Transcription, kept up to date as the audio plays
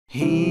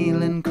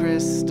Healing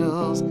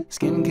crystals,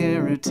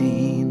 skincare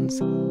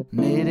routines,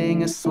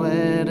 knitting a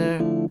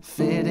sweater,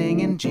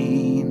 fitting in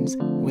jeans.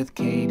 With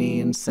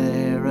Katie and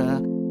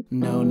Sarah,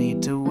 no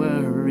need to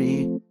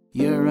worry,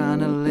 you're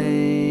on a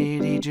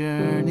lady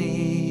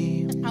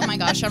journey. Oh my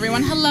gosh,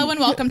 everyone. Hello and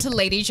welcome to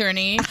Lady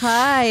Journey.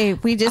 Hi.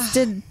 We just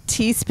did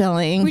tea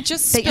spilling. We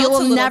just that you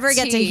will never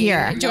get to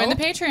hear. Join the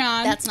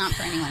Patreon. That's not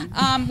for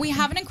anyone. We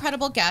have an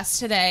incredible guest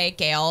today,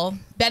 Gail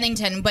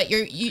Bennington, but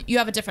you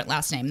have a different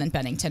last name than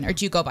Bennington, or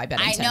do you go by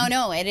Bennington?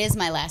 No, it is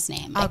my last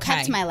name. I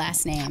kept my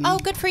last name. Oh,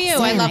 good for you.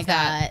 I love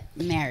that.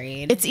 Got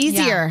married. It's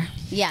easier.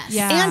 Yes.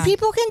 Yeah. And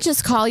people can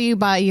just call you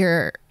by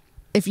your,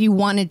 if you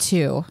wanted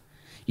to.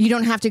 You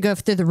don't have to go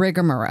through the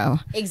rigmarole.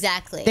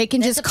 Exactly. They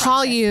can just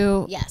call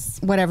you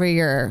whatever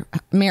your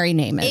married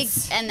name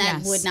is. And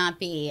that would not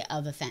be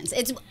of offense.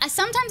 It's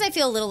sometimes I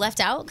feel a little left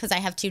out because I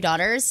have two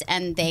daughters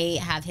and they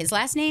have his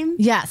last name.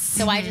 Yes.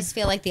 So I just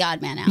feel like the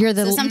odd man out.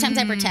 So sometimes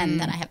I pretend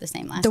that I have the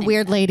same last name. The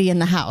weird lady in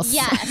the house.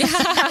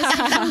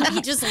 Yes.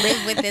 You just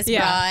live with this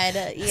broad.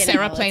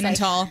 Sarah Plain and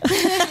Tall.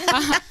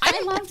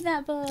 I loved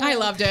that book. I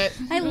loved it.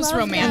 It was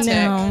romantic.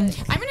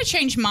 I'm going to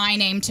change my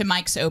name to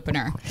Mike's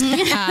Opener.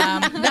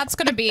 That's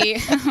going to be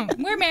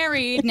we're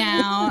married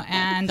now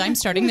and I'm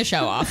starting the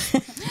show off.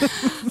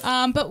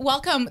 But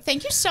welcome.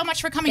 Thank you so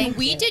much for coming.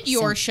 We did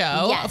your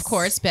show, of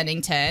course,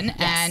 Bennington,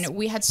 and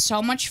we had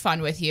so much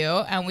fun with you.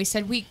 And we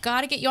said, we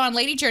got to get you on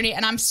Lady Journey.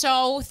 And I'm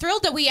so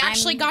thrilled that we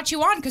actually got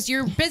you on because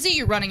you're busy.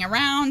 You're running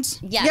around.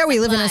 Yes, yeah, we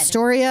live in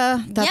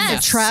Astoria.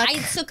 That's the truck. I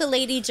took a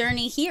Lady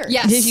Journey here.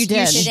 Yes, you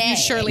did. You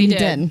surely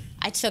did.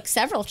 I took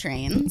several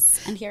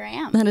trains, and here I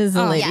am. That is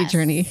a lady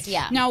journey.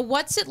 Yeah. Now,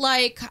 what's it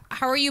like?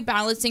 How are you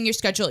balancing your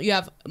schedule? You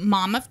have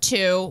mom of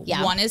two.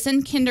 Yeah. One is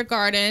in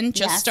kindergarten,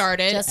 just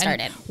started.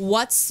 And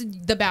what's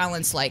the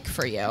balance like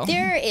for you?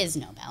 There is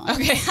no balance.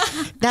 Okay.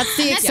 That's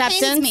the acceptance. That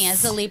pains me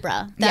as a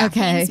Libra. That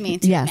pains me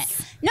to admit.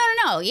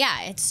 No.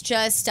 Yeah, it's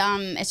just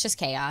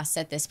chaos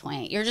at this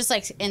point. You're just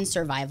like in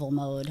survival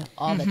mode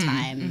all the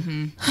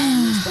time.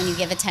 And when you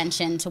give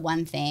attention to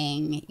one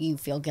thing, you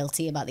feel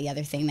guilty about the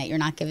other thing that you're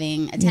not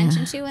giving attention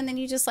to, and then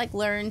you just like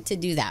learn to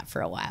do that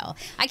for a while.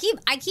 I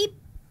keep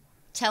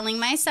telling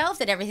myself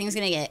that everything's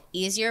gonna get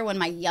easier when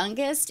my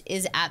youngest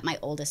is at my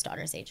oldest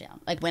daughter's age now.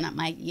 Like when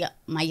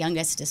my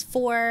youngest is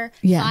 5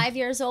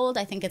 years old,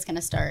 I think it's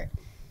gonna start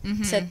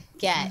to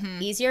get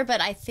easier.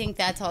 But I think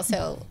that's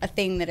also a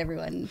thing that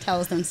everyone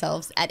tells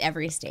themselves at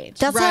every stage.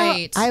 That's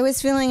right. how I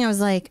was feeling. I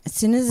was like, as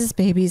soon as this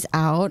baby's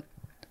out,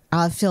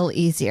 I'll feel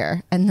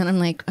easier. And then I'm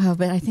like, oh,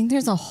 but I think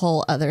there's a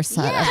whole other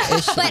side of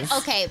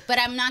issues. But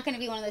I'm not going to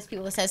be one of those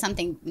people that says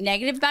something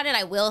negative about it.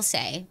 I will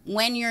say,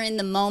 when you're in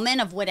the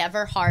moment of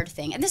whatever hard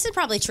thing, and this is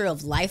probably true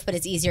of life, but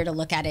it's easier to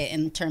look at it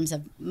in terms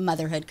of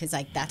motherhood because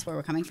like that's where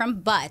we're coming from.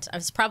 But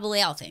it's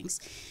probably all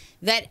things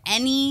that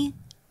any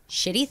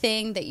shitty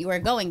thing that you are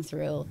going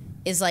through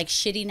is like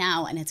shitty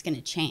now and it's going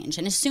to change.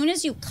 And as soon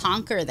as you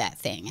conquer that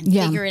thing and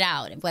figure it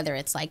out, whether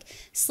it's like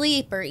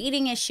sleep or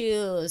eating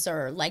issues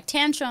or like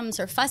tantrums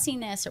or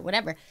fussiness or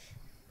whatever,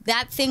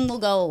 that thing will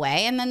go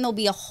away. And then there'll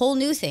be a whole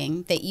new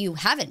thing that you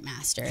haven't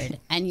mastered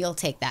and you'll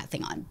take that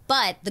thing on.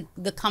 But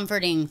the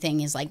comforting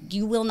thing is like,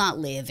 you will not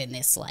live in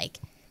this like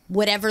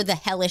whatever the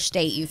hellish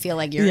state you feel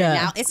like you're in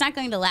now. It's not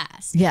going to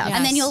last. Yeah.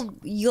 And then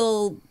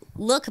you'll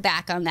look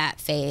back on that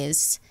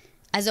phase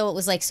as though it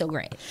was like so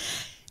great.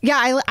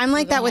 Yeah, I'm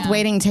like that with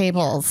waiting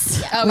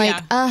tables. Yeah. Oh,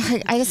 like,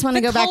 I just want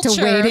to go back to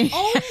waiting.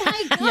 Oh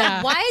my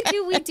God. Why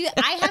do we do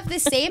I have the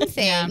same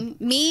thing.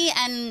 Me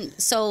and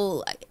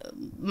so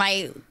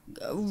my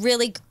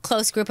really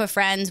close group of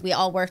friends, we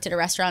all worked at a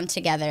restaurant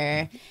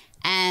together.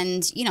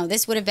 And, you know,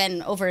 this would have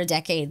been over a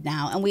decade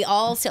now. And we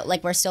all still,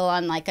 like, we're still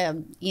on like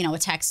a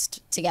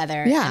text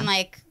together. Yeah. And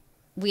like,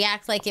 we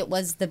act like it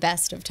was the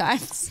best of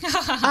times.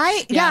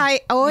 I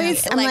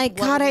always, I'm like,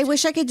 God, I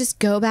wish I could just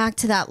go back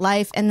to that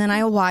life. And then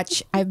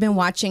I've been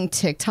watching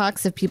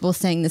TikToks of people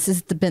saying this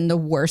has been the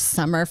worst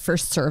summer for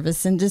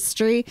service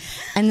industry.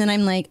 And then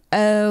I'm like,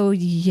 oh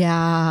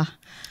yeah.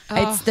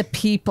 It's the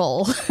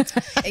people.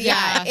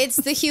 It's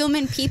the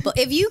human people.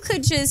 If you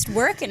could just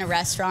work in a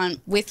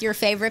restaurant with your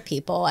favorite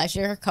people as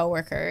your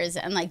coworkers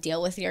and like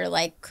deal with your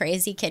like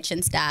crazy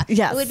kitchen staff,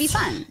 it would be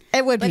fun.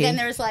 It would be. But then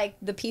there's like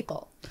the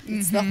people.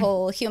 It's the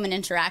whole human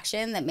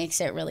interaction that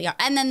makes it really hard.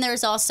 And then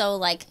there's also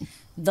like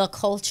the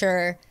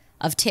culture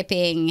of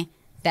tipping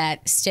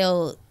that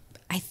still,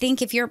 I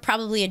think if you're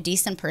probably a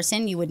decent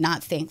person, you would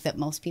not think that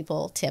most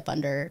people tip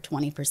under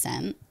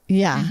 20%.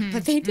 Yeah.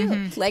 But they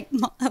do. Like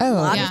a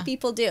lot of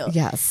people do.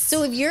 Yes.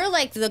 So if you're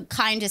like the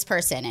kindest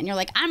person and you're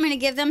like, I'm going to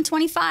give them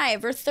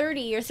 25 or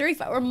 30 or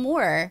 35 or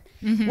more,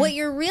 what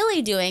you're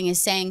really doing is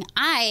saying,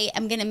 I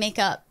am going to make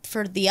up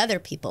for the other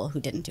people who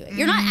didn't do it.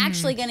 You're not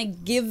actually going to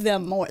give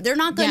them more. They're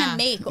not going to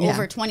make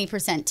over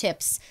 20%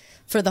 tips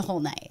for the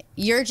whole night.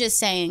 You're just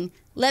saying,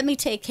 let me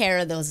take care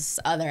of those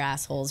other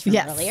assholes from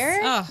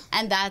earlier.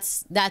 And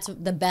that's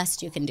the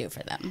best you can do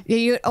for them. Yeah,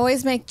 you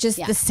always make just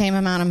the same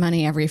amount of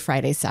money every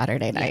Friday,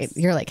 Saturday night. Yes.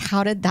 You're like,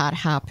 how did that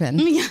happen?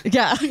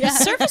 Yeah. The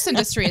service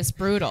industry is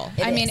brutal.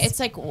 I mean, it's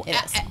like,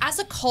 as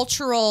a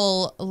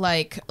cultural,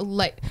 like,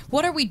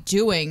 what are we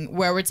doing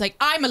where it's like,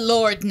 I'm a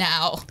lord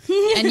now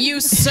and you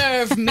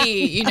serve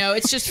me? You know,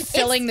 it's just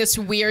filling this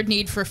weird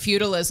need for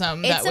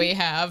feudalism that we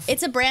have.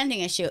 It's a branding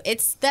issue.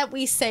 It's that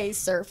we say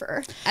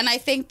server. And I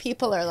think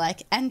people are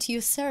like, and you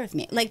serve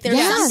me. Like, there's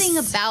something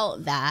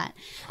about that.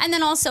 And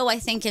then also, I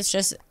think it's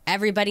just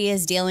everybody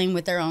is dealing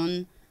with their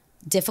own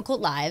difficult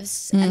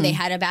lives, and they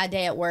had a bad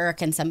day at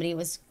work and somebody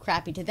was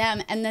crappy to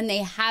them, and then they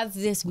have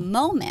this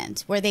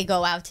moment where they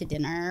go out to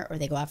dinner or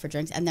they go out for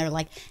drinks and they're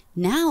like,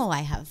 now I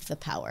have the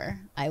power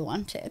I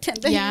wanted.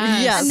 And then,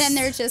 and then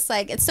they're just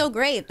like, it's so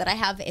great that I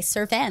have a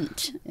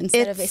servant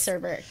instead of a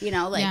server, you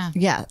know, like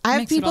I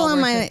have people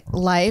in my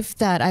life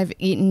that I've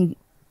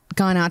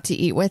gone out to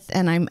eat with,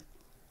 and I'm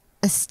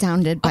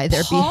astounded by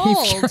their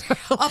behavior.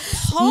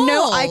 Appalled.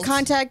 No eye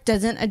contact,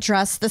 doesn't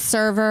address the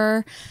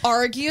server,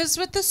 argues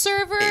with the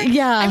server.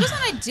 I was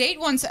on a date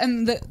once,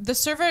 and the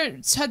server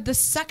said the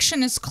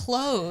section is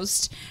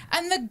closed,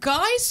 and the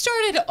guy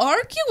started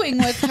arguing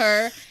with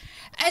her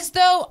as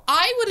though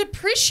I would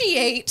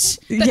appreciate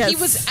that he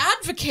was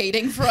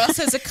advocating for us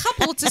as a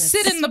couple to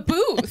sit in the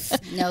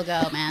booth. No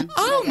go, man.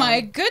 Oh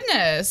my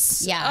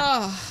goodness.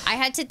 I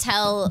had to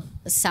tell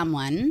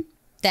someone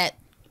that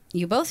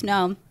you both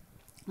know,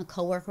 a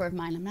coworker of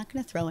mine, I'm not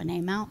going to throw a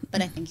name out,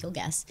 but I think you'll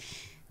guess,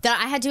 that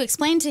I had to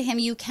explain to him,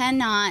 you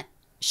cannot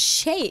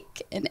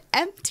shake an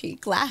empty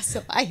glass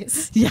of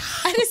ice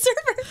at a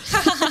server.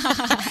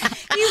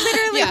 He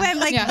literally went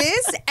like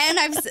this, and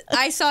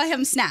I saw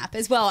him snap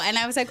as well, and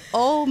I was like,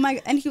 oh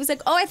my, and he was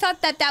like, oh, I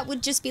thought that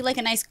would just be like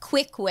a nice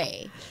quick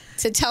way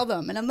to tell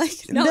them, and I'm like,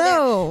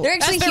 no. They're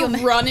actually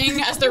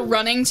as they're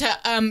running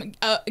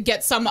to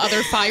get some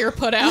other fire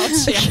put out.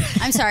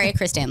 I'm sorry,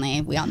 Chris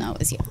Stanley. We all know it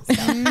was you. So,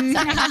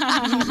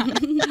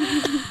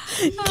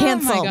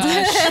 canceled.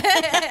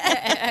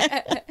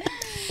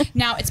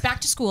 Now it's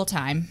back to school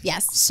time.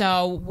 Yes.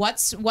 So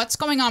what's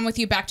going on with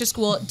you back to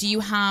school? Do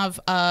you have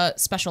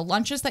special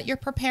lunches that you're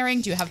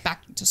preparing? Do you have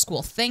back to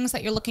school things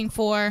that you're looking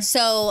for?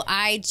 So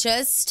I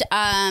just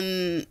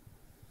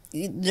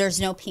there's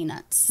no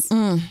peanuts.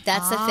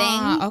 That's the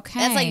thing. Okay.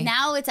 That's like,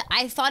 now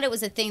I thought it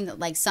was a thing that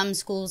like some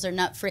schools are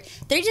nut free.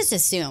 They just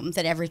assume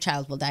that every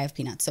child will die of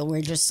peanuts. So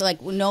we're just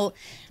like, no.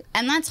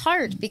 And that's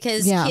hard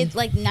because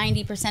like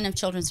 90% of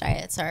children's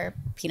diets are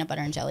peanut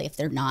butter and jelly if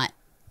they're not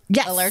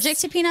allergic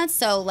to peanuts.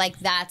 So like,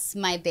 that's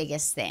my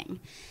biggest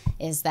thing,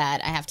 is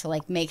that I have to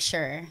like make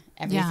sure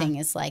everything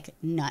is like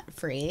nut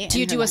free. Do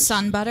you do a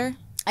sun butter?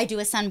 I do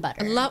a sun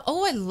butter.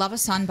 I love a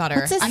sun butter.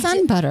 What's a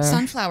sun butter?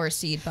 Sunflower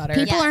seed butter.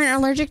 People aren't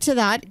allergic to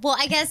that. Well,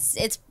 I guess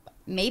it's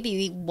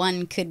maybe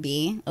one could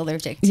be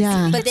allergic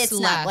to but it's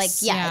not like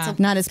it's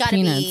not as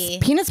peanuts.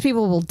 Peanuts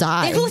people will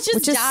die. They will just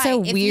which is die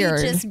so if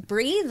weird. you just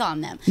breathe on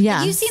them. Yeah.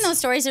 Like, you've seen those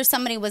stories where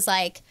somebody was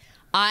like,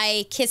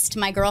 I kissed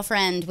my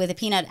girlfriend with a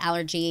peanut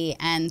allergy,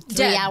 and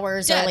 3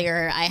 hours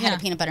earlier I had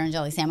a peanut butter and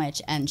jelly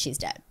sandwich, and she's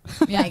dead.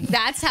 Like,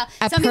 that's how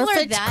some people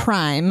are that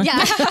crime.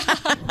 Yeah.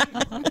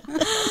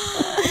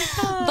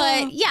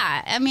 But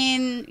yeah, I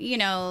mean, you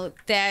know,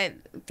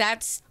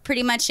 that's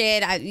pretty much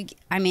it.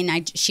 I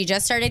mean, she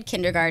just started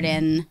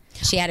kindergarten.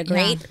 She had a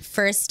great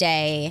first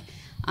day,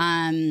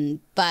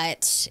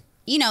 but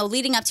you know,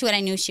 leading up to it, I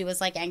knew she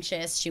was like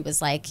anxious. She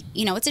was like,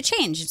 you know, it's a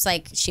change. It's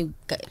like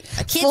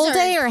full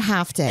day or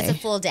half day? It's a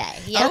full day.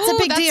 Yeah, that's a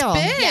big deal.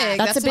 Yeah,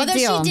 that's a big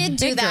deal. Although she did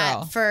do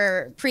that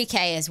for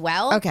pre-K as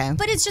well. Okay,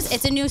 but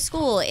it's a new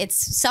school. It's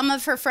some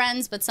of her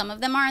friends, but some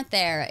of them aren't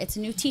there. It's a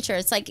new teacher.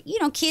 It's like, you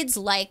know, kids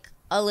like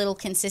a little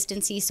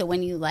consistency. So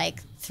when you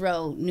like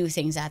throw new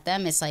things at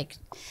them, it's like,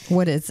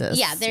 what is this?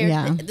 Yeah,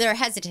 they're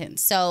hesitant.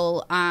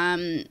 So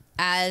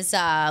as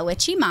a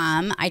witchy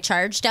mom, I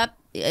charged up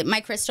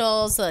my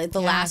crystals. The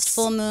last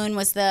full moon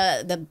was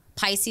the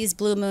Pisces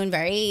blue moon,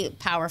 very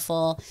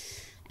powerful.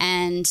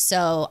 And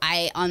so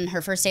on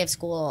her first day of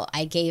school,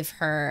 I gave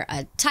her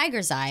a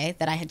tiger's eye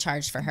that I had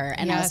charged for her.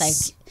 And I was like,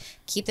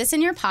 keep this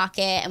in your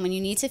pocket. And when you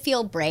need to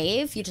feel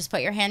brave, you just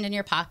put your hand in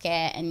your pocket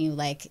and you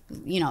like,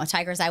 you know, a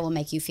tiger's eye will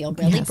make you feel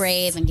really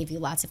brave and give you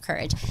lots of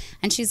courage.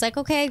 And she's like,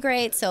 okay,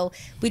 great. So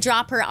we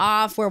drop her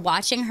off. We're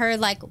watching her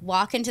like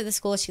walk into the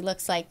school. She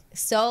looks like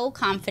so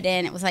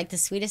confident. It was like the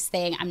sweetest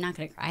thing. I'm not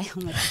going to cry.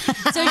 Oh my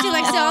God. So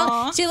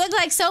she looked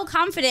like so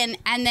confident.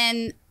 And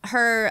then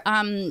her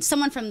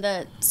someone from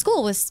the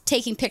school was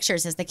taking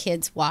pictures as the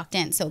kids walked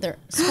in. So their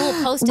school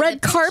posted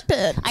red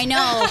carpet. I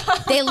know.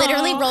 They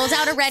literally rolled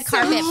out a red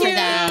carpet for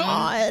them.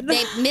 God.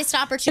 They missed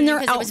opportunity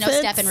because there was no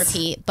step and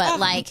repeat. But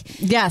like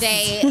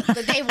they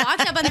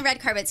walked up on the red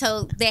carpet.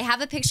 So they have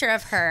a picture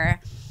of her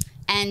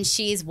and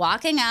she's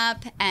walking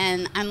up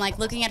and I'm like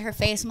looking at her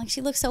face. I'm like,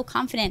 she looks so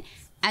confident.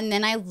 And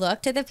then I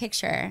looked at the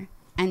picture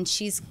and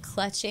she's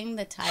clutching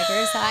the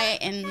tiger's eye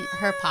in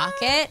her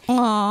pocket.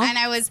 Aww. And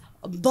I was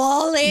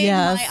bawling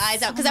my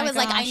eyes out because I was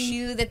gosh. like, I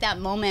knew that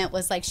moment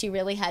was like she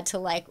really had to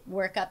like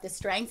work up the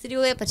strength to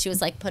do it, but she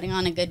was like putting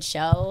on a good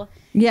show.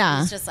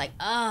 Yeah, it's just like,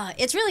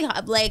 it's really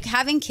hard. Like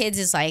having kids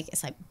is like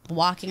it's like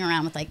walking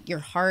around with like your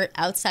heart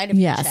outside of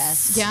your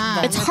chest.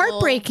 Yeah, it's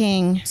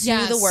heartbreaking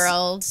to the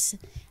world,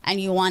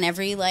 and you want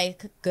every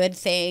like good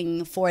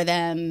thing for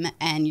them,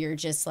 and you're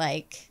just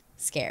like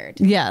scared.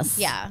 Yes.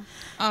 Yeah.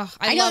 Oh,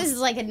 I know this is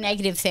like a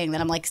negative thing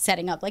that I'm like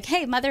setting up. Like,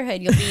 hey, motherhood,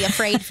 you'll be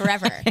afraid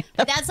forever.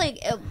 But that's like,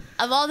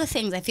 of all the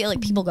things, I feel like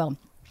people go,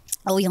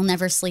 oh, you'll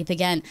never sleep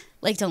again.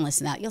 Like, don't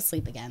listen to that. You'll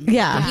sleep again.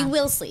 Yeah. You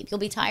will sleep. You'll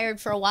be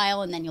tired for a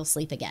while and then you'll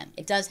sleep again.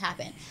 It does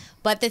happen.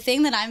 But the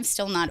thing that I'm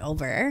still not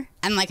over,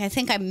 and like I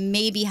think I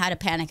maybe had a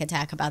panic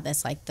attack about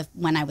this, like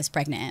when I was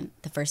pregnant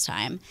the first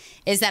time,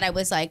 is that I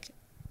was like,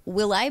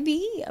 will I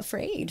be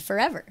afraid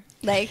forever?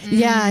 Like,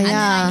 and then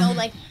I know,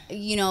 like,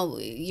 you know,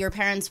 your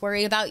parents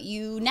worry about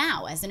you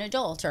now as an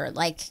adult, or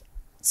like,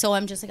 so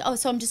I'm just like, oh,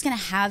 so I'm just gonna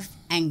have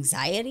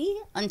anxiety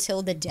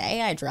until the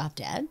day I drop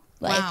dead.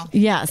 Like, wow.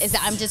 Yes. Is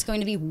that I'm just going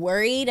to be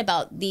worried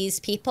about these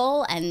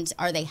people, and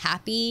are they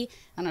happy,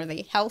 and are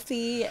they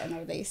healthy, and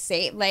are they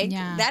safe? Like,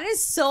 that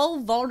is so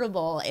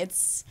vulnerable.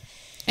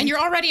 And you're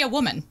already a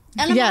woman.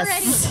 And I'm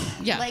already a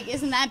woman. Yeah. Like,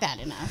 isn't that bad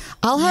enough?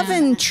 I'll have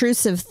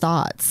intrusive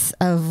thoughts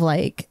of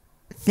like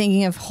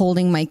thinking of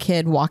holding my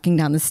kid walking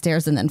down the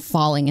stairs and then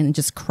falling and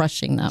just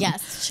crushing them.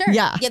 Yes, sure.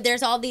 Yeah.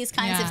 There's all these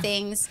kinds of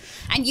things.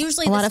 And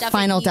usually a the lot stuff of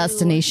Final that you,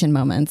 Destination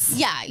moments.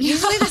 Yeah.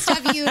 Usually the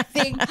stuff you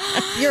think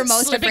you're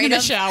most Slipping afraid in the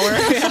of shower.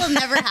 will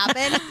never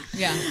happen.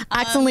 Yeah.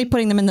 Accidentally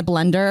putting them in the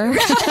blender.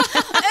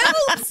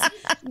 Oops.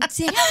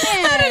 Damn it.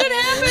 How did it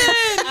happen?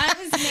 I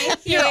was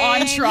making... You're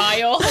on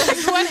trial.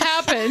 Like, what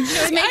happened?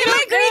 I was making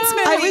my green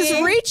smoothie. I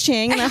was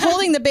reaching and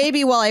holding the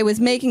baby while I was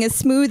making a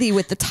smoothie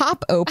with the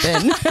top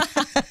open.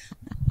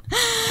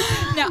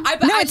 No,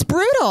 it's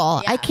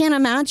brutal. I can't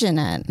imagine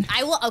it.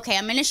 I will. Okay,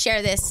 I'm going to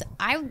share this.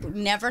 I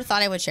never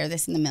thought I would share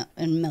this in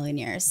a million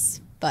years,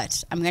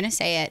 but I'm going to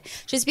say it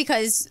just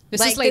because. This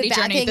like, is Lady the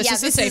Journey. thing, This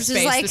is a safe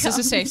space. like, This is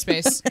a safe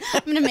space.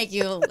 I'm going to make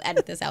you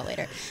edit this out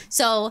later.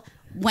 So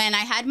when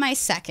I had my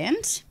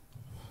second,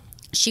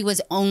 she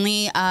was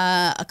only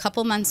a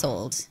couple months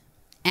old.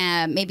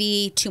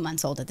 Maybe 2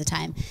 months old at the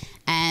time.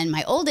 And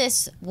my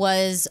oldest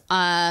was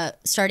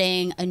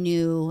starting a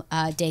new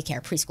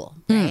daycare, preschool,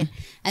 right?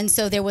 And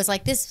so there was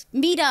like this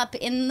meetup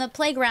in the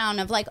playground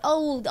of like,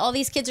 oh, all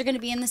these kids are going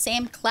to be in the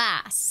same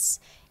class.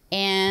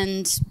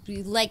 And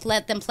we like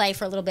let them play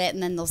for a little bit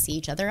and then they'll see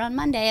each other on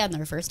Monday on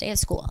their first day of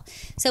school.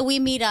 So we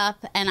meet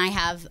up and I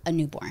have a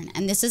newborn.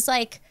 And this is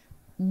like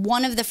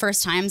one of the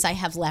first times I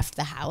have left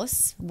the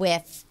house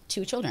with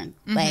 2 children.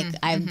 Like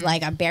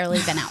I've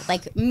barely been out.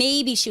 Like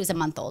maybe she was a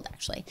month old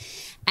actually.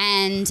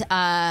 And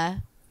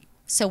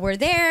so we're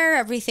there,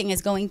 everything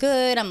is going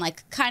good. I'm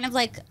like kind of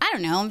like, I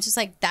don't know, I'm just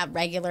like that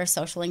regular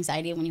social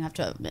anxiety when you have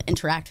to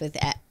interact with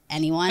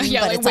anyone.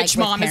 Yeah, but like it's which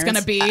like mom is going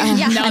to be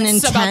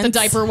intense. nuts about the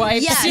diaper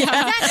wipes. Yeah,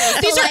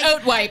 exactly. These So, are like,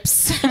 oat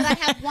wipes. but I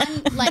have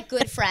one like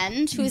good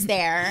friend who's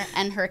there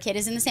and her kid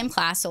is in the same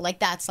class. So like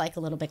that's like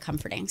a little bit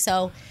comforting.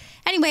 So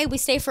anyway, we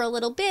stay for a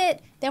little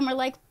bit. Then we're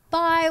like,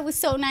 bye. It was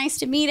so nice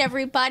to meet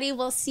everybody.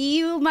 We'll see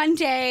you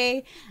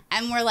Monday.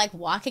 And we're like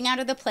walking out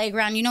of the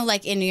playground, you know,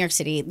 like in New York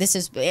City, this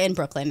is in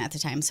Brooklyn at the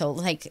time. So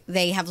like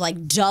they have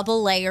like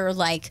double layer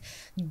like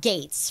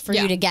gates for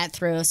you to get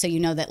through. So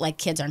you know that like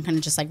kids aren't going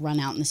to just like run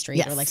out in the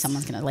street or like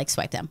someone's going to like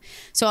swipe them.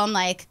 So I'm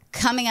like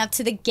coming up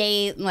to the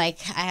gate, like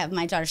I have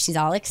my daughter, she's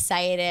all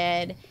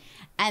excited.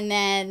 And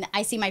then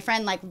I see my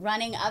friend like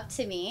running up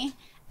to me.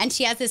 And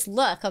she has this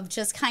look of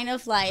just kind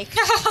of like,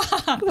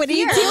 what are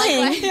you doing?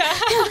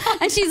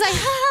 Like, and she's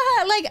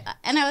like,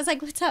 and I was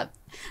like, what's up?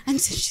 And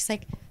so she's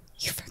like,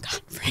 you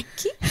forgot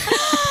Frankie?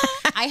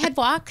 I had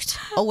walked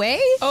away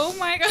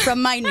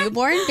from my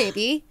newborn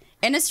baby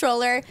in a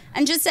stroller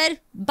and just said,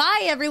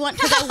 bye, everyone,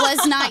 because I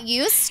was not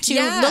used to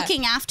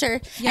looking after.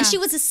 And she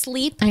was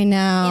asleep in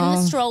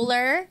the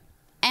stroller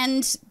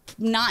and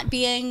not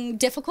being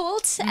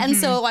difficult. And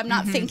so I'm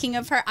not thinking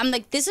of her. I'm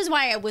like, this is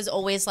why I was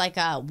always like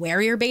a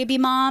wear your baby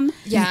mom.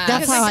 Yeah.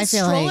 That's how I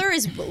feel like. Stroller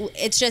is,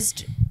 it's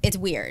just, it's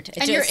weird.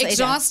 And you're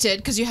exhausted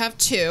because you have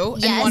 2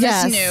 and one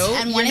is new.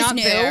 And one you're is not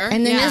new. there.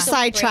 And then you're So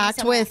sidetracked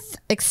bring someone- with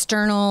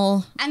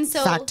external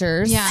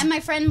factors. And my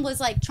friend was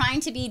like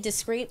trying to be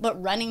discreet,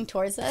 but running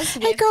towards us.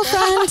 Hey,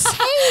 girlfriend.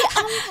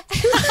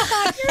 Who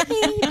forgot your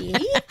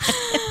baby?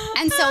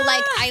 And so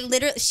like I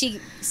literally, she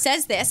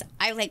says this,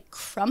 I like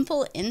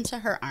crumple into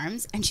her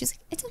arms and she's like,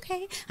 it's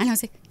okay. And I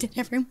was like, did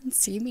everyone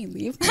see me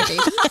leave my baby?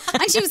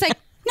 And she was like,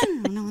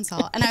 no one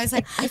saw. And I was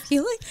like, I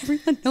feel like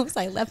everyone knows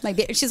I left my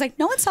baby. She's like,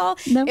 no one saw.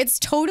 Nope. It's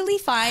totally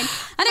fine.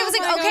 And I was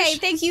like, okay,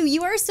 thank you.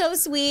 You are so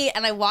sweet.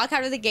 And I walk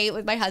out of the gate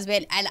with my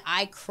husband and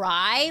I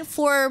cry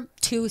for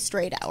 2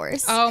 straight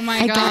hours. Oh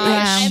my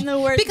gosh. I'm the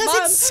worst because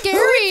mom. it's scary.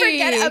 Who would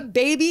forget a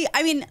baby?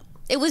 I mean,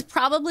 I was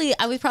probably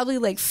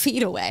like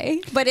feet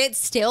away, but it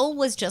still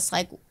was just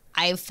like,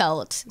 I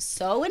felt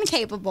so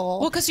incapable.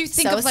 Well, because you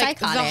think so of like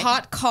psychotic. the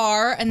hot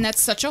car, and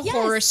that's such a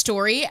horror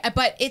story,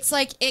 but it's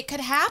like it could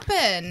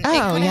happen.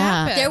 Oh,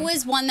 yeah. There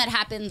was one that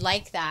happened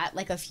like that,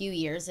 like a few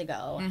years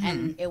ago,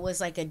 and it was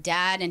like a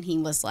dad, and he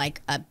was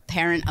like a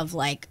parent of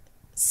like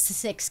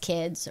 6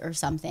 kids or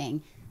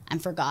something,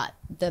 and forgot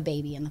the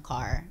baby in the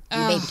car.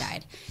 And the baby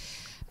died,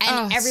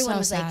 and everyone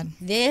was like,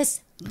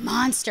 "This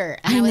monster,"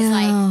 and I was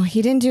like,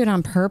 he didn't do it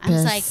on purpose. I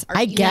was like,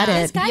 I get it.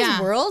 This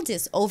guy's world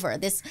is over.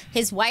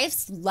 His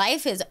wife's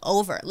life is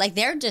over. Like,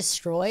 they're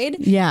destroyed.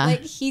 Yeah.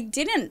 Like, he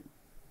didn't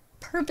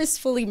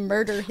purposefully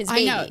murder his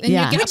baby. I know. And you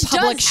get Which a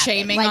public does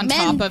shaming happen. Like,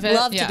 on men top of it.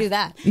 love to do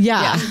that.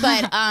 Yeah.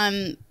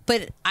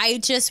 But I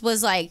just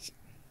was like,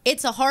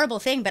 it's a horrible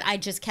thing, but I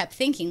just kept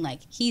thinking, like,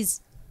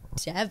 he's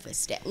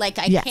devastated. Like,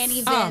 I can't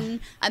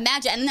even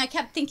imagine. And then I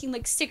kept thinking,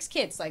 like, 6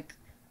 kids. Like,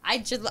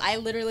 I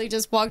literally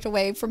just walked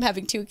away from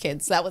having 2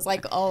 kids. That was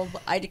like,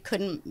 I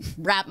couldn't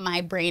wrap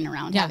my brain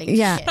around having 2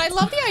 kids. But I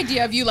love the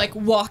idea of you like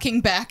walking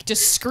back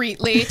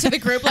discreetly to the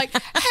group, like,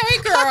 "Hey,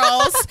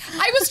 girls,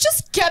 I was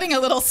just getting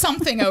a little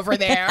something over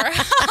there."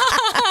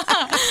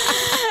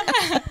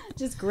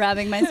 Just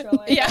grabbing my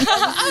stroller. Yeah.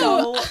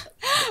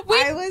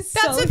 I was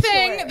That's so a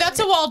thing. short. That's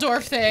a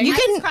Waldorf thing. I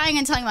was crying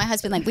and telling my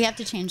husband, like, we have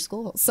to change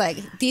schools. Like,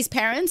 these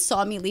parents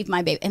saw me leave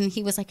my baby. And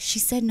he was like, she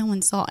said no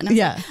one saw. And I was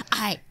like,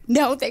 I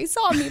know they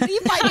saw me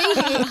leave my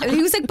baby. And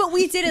he was like, but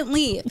we didn't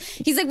leave.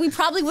 He's like, we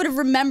probably would have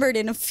remembered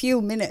in a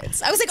few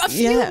minutes. I was like, a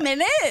few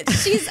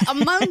minutes? She's a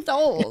month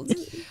old.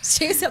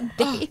 She's a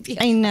baby.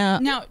 I know.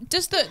 Now,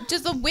 does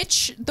the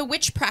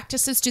witch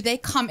practices, do they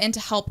come in to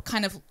help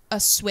kind of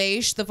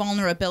assuage the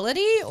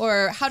vulnerability,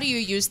 or how do you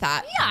use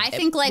that? Yeah, I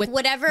think like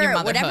whatever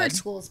motherhood?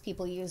 tools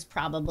people use,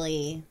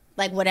 probably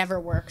like whatever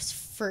works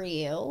for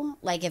you.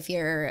 Like if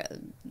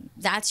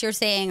that's your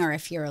thing, or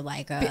if you're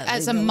like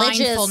as a religious,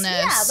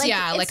 mindfulness,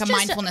 like a just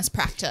mindfulness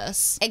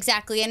practice.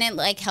 Exactly, and it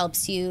like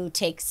helps you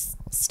take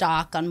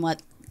stock on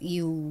what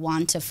you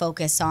want to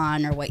focus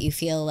on or what you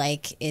feel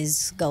like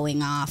is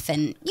going off,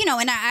 and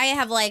and I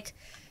have like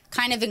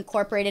kind of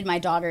incorporated my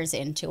daughters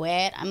into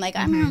it. I'm like,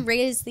 I'm gonna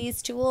raise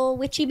these 2 little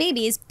witchy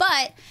babies,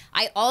 but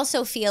I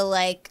also feel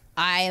like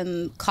I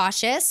am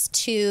cautious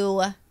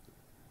to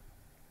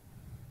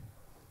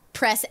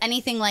press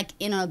anything like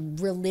in a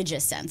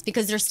religious sense,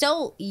 because they're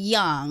still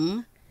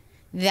young,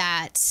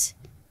 that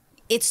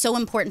it's so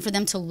important for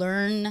them to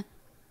learn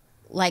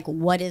like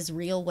what is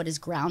real, what is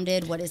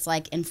grounded, what is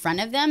like in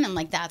front of them, and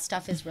like that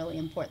stuff is really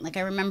important. Like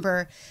I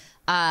remember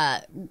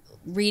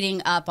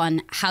reading up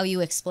on how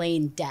you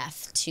explain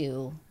death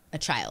to a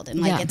child, and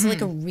like it's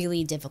like a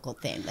really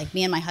difficult thing. Like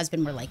me and my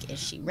husband were like, is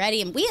she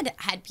ready? And we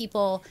had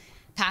people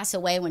pass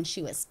away when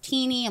she was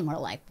teeny, and we're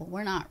like, well,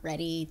 we're not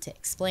ready to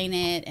explain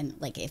it. And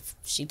like if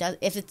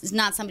it's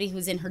not somebody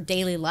who's in her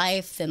daily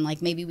life, then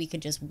like maybe we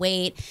could just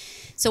wait.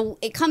 So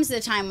it comes to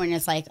the time when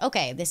it's like,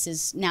 okay, this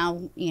is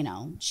now,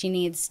 she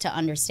needs to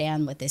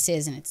understand what this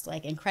is, and it's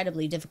like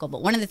incredibly difficult.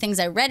 But one of the things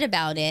I read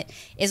about it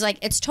is like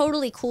it's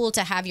totally cool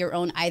to have your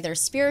own either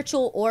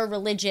spiritual or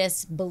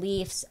religious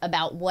beliefs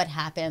about what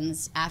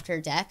happens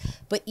after death,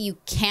 but you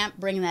can't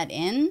bring that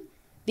in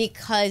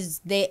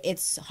because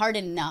it's hard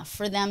enough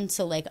for them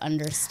to like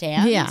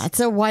understand. Yeah,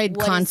 it's a wide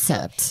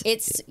concept.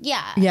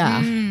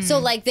 So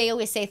like they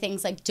always say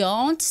things like,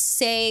 don't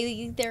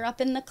say they're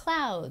up in the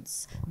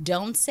clouds,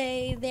 don't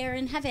say they're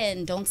in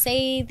heaven, don't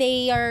say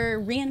they are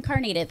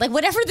reincarnated, like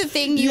whatever the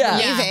thing you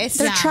believe is.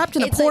 They're trapped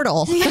in a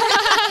portal.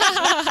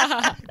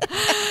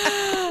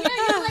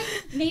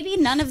 Maybe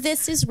none of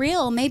this is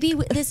real. Maybe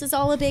this is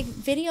all a big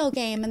video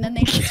game, and then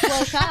they just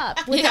woke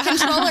up with a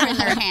controller in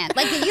their hand.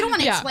 Like, you don't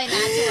want to explain that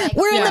to like.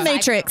 We're in the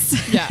Matrix.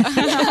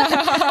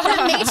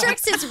 The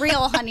Matrix is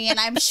real, honey, and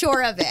I'm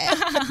sure of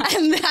it.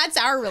 And that's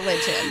our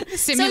religion.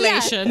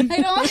 Simulation.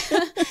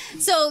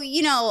 So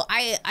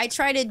I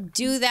try to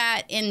do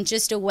that in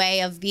just a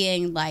way of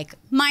being like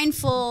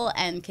mindful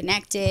and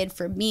connected.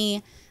 For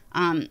me,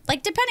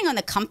 like depending on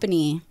the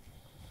company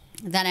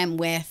that I'm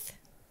with,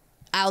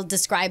 I'll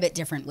describe it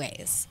different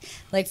ways.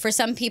 Like for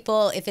some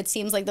people, if it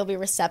seems like they'll be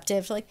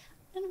receptive to like,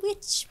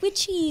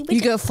 witchy.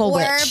 You go full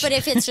witch. But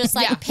if it's just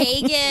like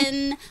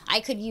pagan, I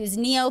could use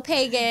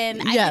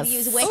neo-pagan. I could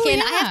use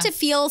Wiccan. I have to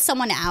feel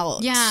someone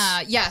out.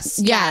 Yeah.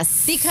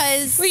 Yes.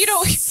 Because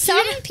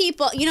some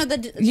people,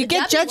 the you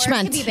get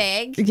judgment. Can be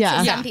big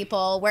to some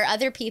people, where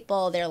other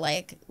people, they're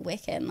like,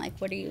 Wiccan, like,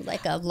 what are you,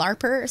 like a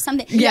LARPer or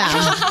something? Yeah.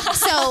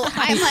 So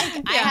I'm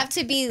like, I have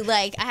to be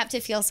like, I have to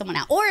feel someone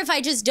out. Or if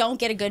I just don't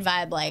get a good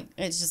vibe, like,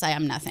 it's just like,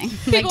 I'm nothing.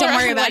 Like, don't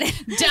worry about it.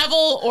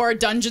 Devil or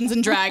Dungeons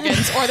and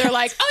Dragons, or they're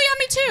like, oh yeah,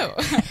 me too.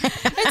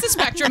 It's a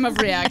spectrum of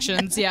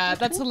reactions. Yeah,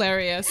 that's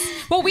hilarious.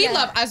 Well, we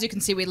love, as you can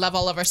see, we love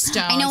all of our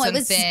stones. I know,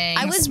 things.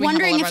 I was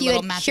wondering if you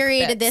had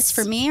curated this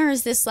for me, or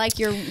is this like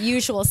your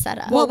usual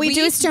setup? Well, we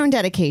do a stone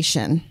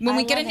dedication. When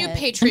we get a new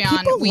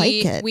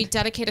Patreon, we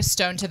dedicate a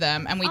stone to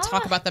them, and we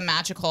talk about the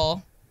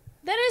magical.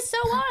 That is so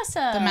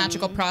awesome. The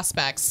magical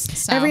prospects.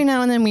 So. Every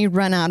now and then we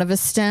run out of a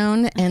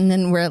stone, and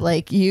then we're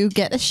like, you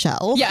get a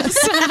shell. Yes.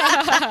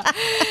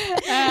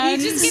 You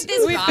just get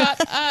this rock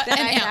got an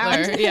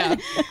antler. Yeah.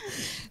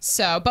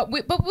 So, but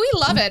we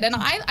love it, and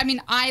I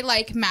mean, I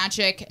like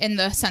magic in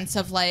the sense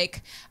of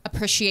like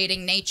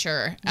appreciating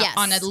nature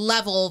on a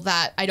level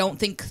that I don't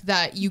think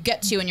that you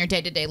get to in your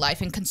day-to-day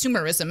life, and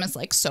consumerism is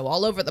like so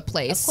all over the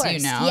place, you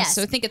know. Yes.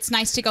 So I think it's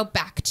nice to go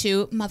back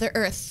to Mother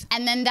Earth,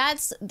 and then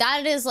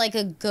that is like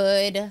a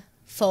good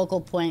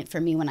focal point for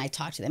me when I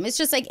talk to them. It's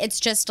just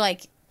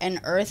like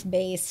an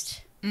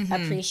earth-based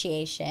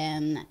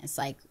appreciation. It's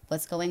like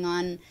what's going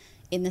on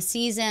in the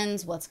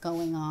seasons, what's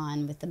going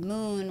on with the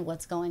moon,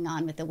 what's going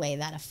on with the way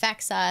that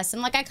affects us.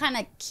 And like I kind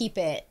of keep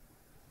it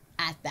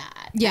at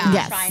that. Yeah. And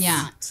Yes. try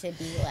not to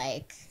be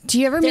like, do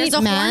you ever meet there's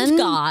a men? horned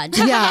god.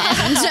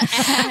 Yeah.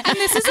 and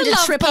this is a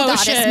love triple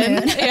potion.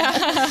 goddess moon.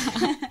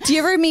 Yeah. Do you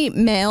ever meet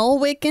male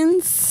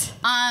Wiccans?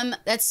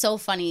 That's so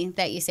funny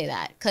that you say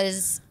that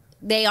because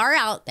they are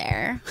out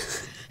there.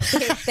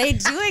 They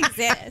do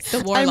exist.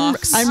 The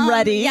warlocks. I'm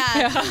ready.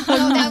 Yeah.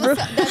 No,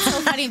 that's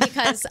so funny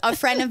because a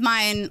friend of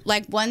mine,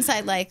 like once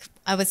I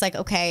was like,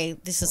 okay,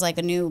 this is like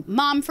a new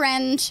mom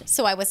friend.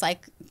 So I was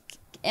like,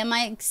 am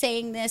I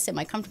saying this? Am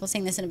I comfortable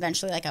saying this? And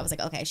eventually like I was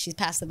like, okay, she's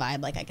past the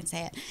vibe. Like I can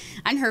say it.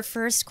 And her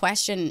first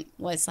question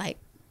was like,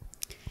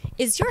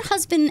 is your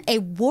husband a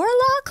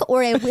warlock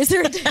or a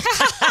wizard?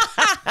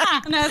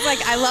 And I was like,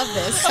 I love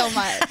this so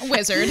much.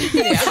 Wizard.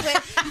 Yeah.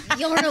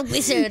 You're a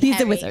wizard. He's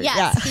Harry. a wizard.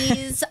 Yes,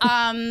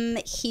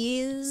 Yeah.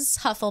 he's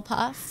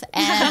Hufflepuff,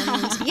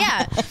 and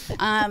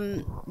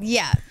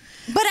yeah.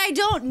 But I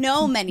don't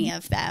know many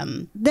of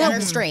them that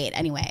are straight.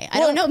 Anyway, I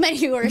don't know many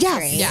who are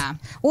straight. Yeah.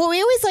 Well,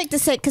 we always like to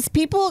say, because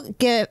people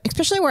get,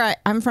 especially where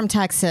I'm from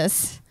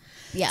Texas.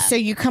 Yeah. So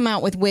you come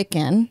out with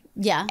Wiccan.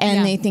 Yeah. And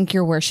Yeah. they think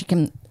you're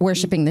worshiping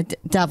the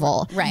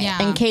devil. Right. Yeah.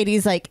 And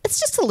Katie's like, it's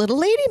just a little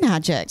lady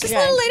magic. Just a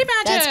little lady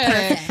magic.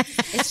 That's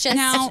perfect. It's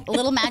just a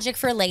little magic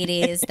for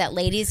ladies that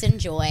ladies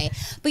enjoy.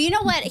 But you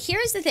know what?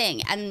 Here's the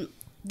thing, and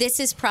this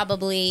is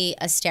probably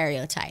a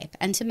stereotype.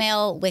 And to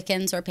male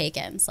Wiccans or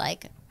pagans,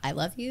 like, I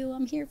love you,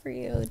 I'm here for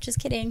you. Just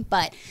kidding.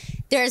 But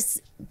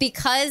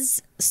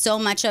because so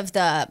much of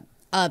the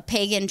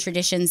pagan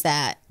traditions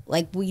that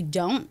like we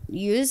don't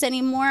use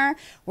anymore,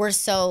 we're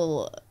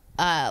so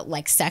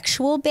like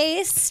sexual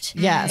based.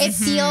 Yes. It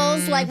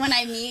feels like when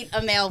I meet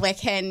a male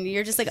Wiccan,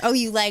 you're just like, oh,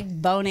 you like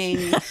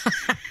boning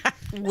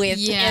with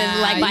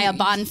like by a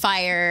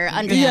bonfire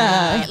under the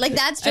moonlight. Like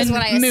that's just And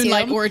what I assume.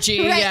 moonlight orgy,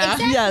 Right, yeah.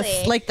 exactly.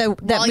 Yes. Like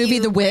that While movie,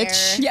 you The Witch.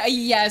 wear Yeah.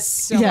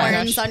 Yes. Oh Yeah. my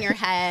horns gosh. on your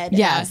head.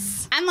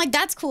 Yes. I'm like,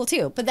 that's cool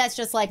too, but that's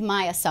just like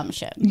my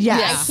assumption.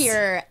 Yes. I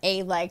hear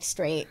a like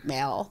straight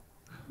male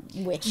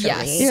witchery.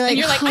 Yes. You're like, and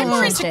you're like, I'm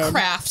more into haunted.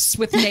 crafts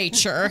with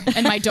nature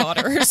and my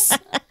daughters.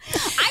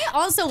 I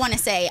also want to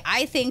say,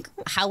 I think,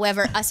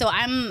 however, so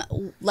I'm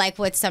like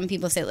what some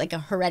people say, like a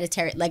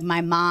hereditary, like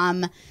my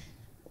mom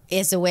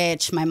is a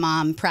witch. My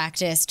mom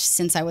practiced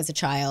since I was a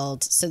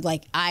child. So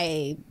like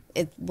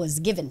it was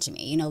given to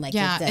me, you know, like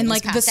Yeah. it And was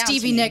like the passed down to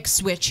Stevie me.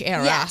 Nicks witch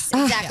era. Yes,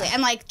 exactly.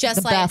 And like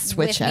just The like best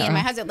with witch me and era. my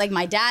husband, like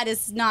my dad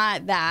is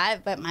not that,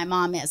 but my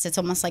mom is. It's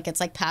almost like it's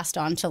like passed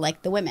on to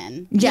like the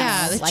women.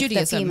 Yeah, It's the like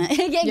Judaism.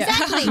 female- Yeah,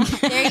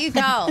 exactly. There you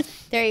go.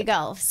 There you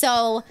go.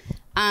 So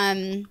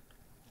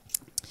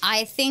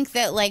I think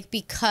that like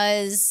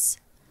because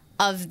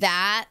of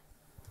that,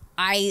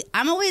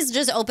 I'm always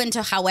just open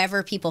to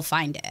however people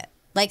find it.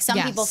 Like some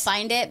Yes. people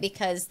find it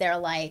because they're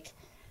like,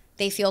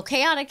 they feel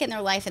chaotic in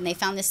their life and they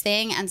found this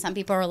thing, and some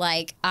people are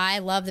like, I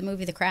love the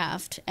movie The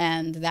Craft,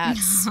 and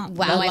that's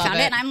wow, I love found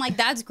it. it. And I'm like,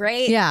 that's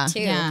great Yeah. too,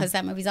 Yeah. because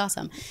that movie's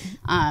awesome.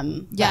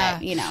 Yeah,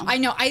 but, you know, I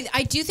know.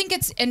 I do think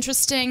it's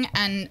interesting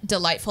and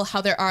delightful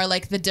how there are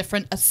like the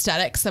different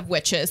aesthetics of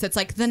witches. It's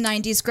like the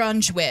 '90s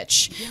grunge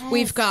witch.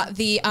 We've got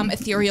the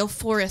ethereal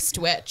forest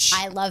witch.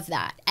 I love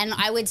that. And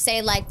I would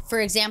say, like, for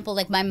example,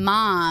 like my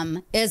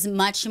mom is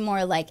much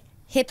more like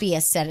hippie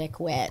aesthetic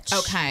witch.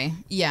 Okay,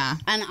 yeah.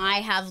 And I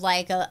have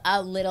like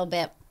a little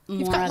bit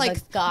more got, of like-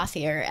 a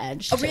gothier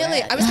edge. Oh, to really?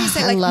 it. I was going to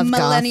say like love goth.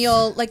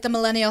 millennial, like the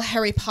millennial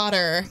Harry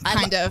Potter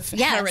kind of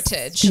Yes.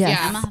 heritage. Yes.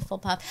 Yeah. I'm a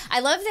Hufflepuff. I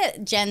love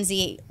that Gen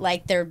Z,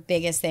 like their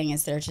biggest thing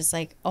is they're just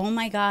like, oh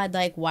my God,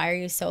 like why are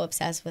you so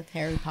obsessed with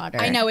Harry Potter?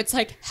 I know. It's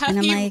like, have And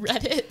I'm you like-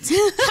 read it?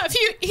 Have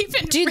you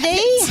even Do read they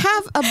it?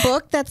 have a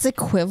book that's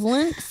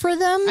equivalent for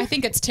them? I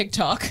think it's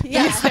TikTok.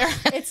 Yeah,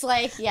 it's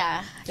like,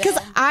 yeah. Because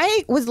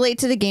I was late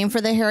to the game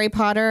for the Harry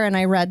Potter, and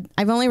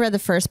I've only read the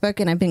first book,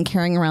 and I've been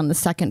carrying around the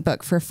second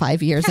book for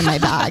 5 years in my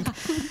bag.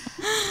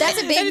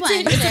 That's a big one.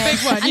 It's a big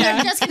one, And yeah.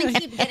 they're just going to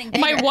keep getting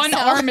bigger. My one so-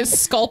 arm is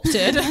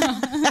sculpted.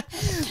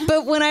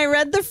 But when I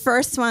read the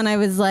first one, I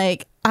was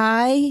like,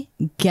 I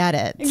get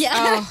it.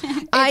 Yeah.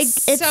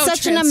 It's so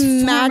such an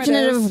transformative.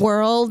 imaginative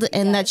world,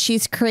 and that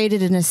she's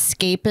created an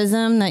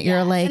escapism that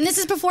you're like, And this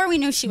is before we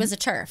knew she was a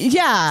turf.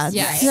 yeah.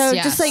 Yes, So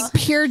yes. just like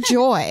pure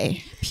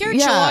joy. Pure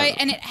Yeah. joy,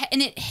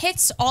 and it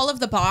hits all of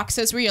the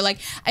boxes where you're like,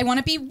 I want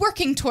to be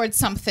working towards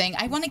something.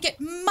 I want to get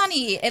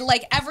money. It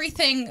like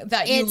everything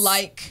that you It's-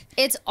 like.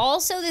 It's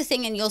also the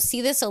thing, and you'll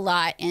see this a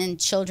lot in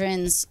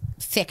children's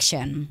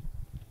fiction,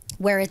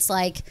 where it's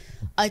like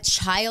a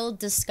child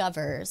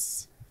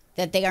discovers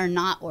that they are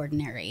not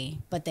ordinary,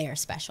 but they are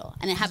special.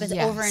 And it happens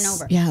over and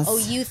over. Yes. Oh,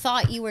 you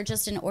thought you were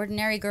just an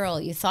ordinary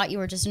girl. You thought you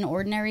were just an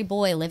ordinary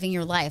boy living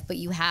your life, but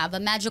you have a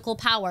magical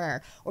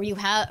power, or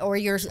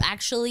you're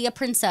actually a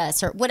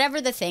princess, or whatever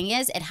the thing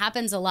is. It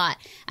happens a lot.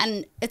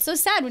 And it's so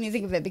sad when you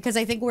think of it, because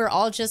I think we're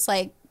all just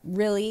like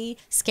really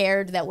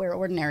scared that we're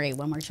ordinary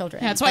when we're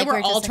children. Yeah, that's why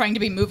we're all trying to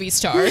be movie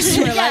stars.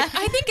 We're like,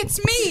 I think it's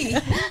me.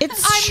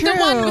 I'm the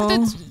one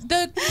with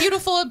the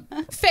beautiful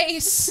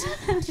face.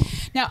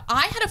 Now,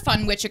 I had a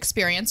fun witch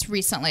experience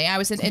recently. I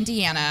was in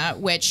Indiana,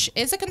 which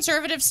is a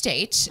conservative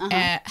state.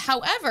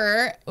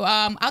 However,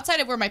 outside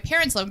of where my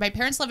parents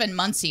live in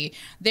Muncie,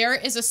 there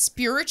is a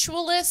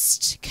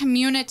spiritualist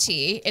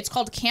community. It's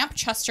called Camp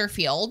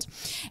Chesterfield,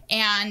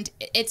 and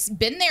it's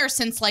been there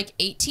since like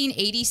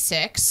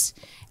 1886.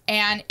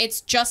 And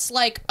it's just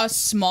like a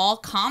small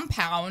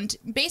compound.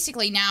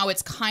 Basically now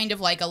it's kind of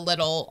like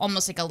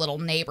almost like a little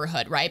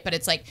neighborhood, right? But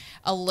it's like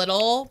a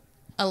little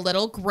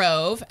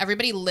grove.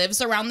 Everybody lives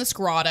around this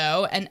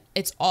grotto, and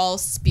it's all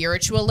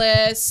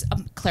spiritualists,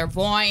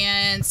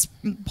 clairvoyants,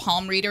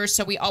 palm readers.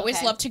 So we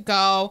always love to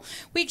go.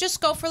 We just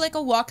go for like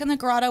a walk in the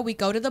grotto. We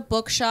go to the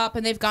bookshop,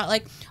 and they've got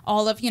like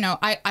all of,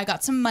 I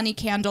got some money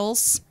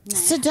candles.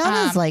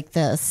 Sedona's like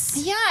this.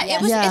 Yeah,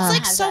 it's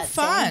like so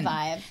fun.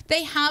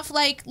 They have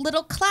like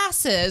little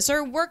classes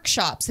or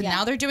workshops, and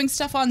now they're doing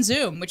stuff on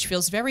Zoom, which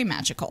feels very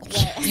magical.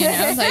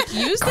 Like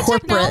use the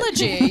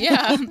technology.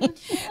 Yeah,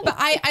 but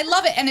I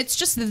love it, and it's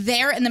just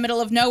there in the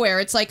middle of nowhere.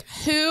 It's like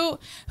who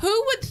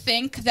would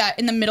think that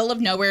in the middle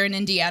of nowhere in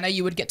Indiana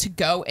you would get to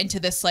go into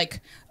this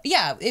like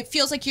it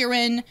feels like you're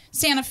in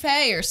Santa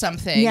Fe or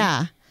something.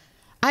 Yeah,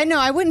 I know.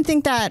 I wouldn't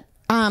think that.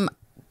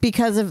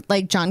 Because of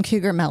like John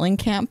Cougar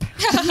Mellencamp.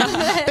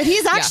 But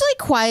he's actually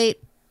quite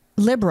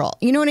liberal.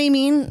 You know what I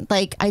mean?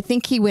 Like, I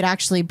think he would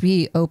actually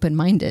be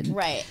open-minded.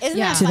 Right. Isn't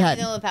that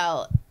funny though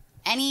about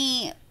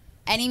any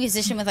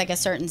musician with like a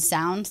certain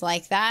sound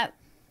like that?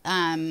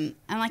 And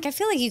like, I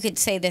feel like you could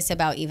say this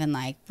about even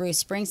like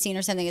Bruce Springsteen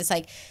or something. It's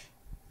like,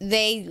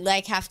 they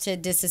like have to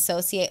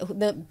disassociate.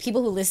 The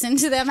people who listen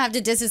to them have to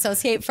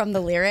disassociate from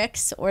the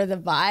lyrics or the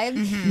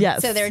vibe.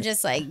 Yes. So they're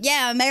just like,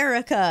 yeah,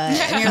 America.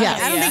 And you're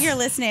like, I don't think you're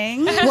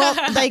listening. Well,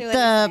 like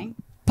the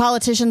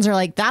politicians are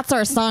like, that's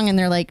our song. And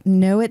they're like,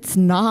 no, it's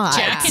not.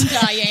 Jack and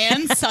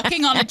Diane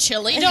sucking on a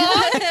chili dog?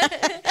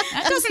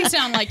 That doesn't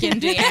sound like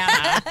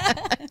Indiana.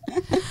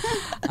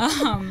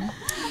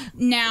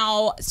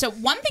 Now, so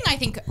one thing I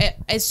think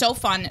is so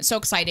fun, so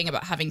exciting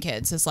about having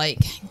kids is like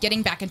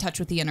getting back in touch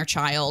with the inner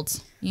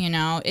child.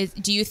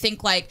 Do you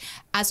think like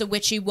as a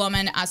witchy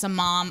woman, as a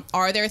mom,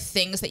 are there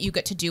things that you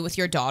get to do with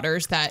your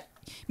daughters that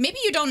maybe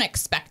you don't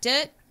expect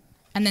it,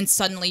 and then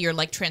suddenly you're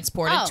like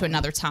transported to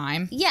another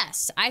time?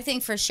 Yes, I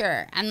think for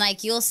sure. And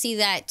like you'll see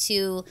that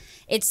too.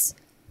 It's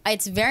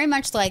very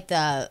much like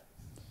the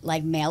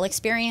like male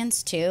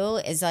experience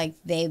too, is like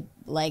they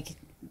like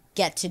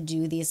get to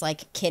do these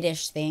like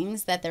kiddish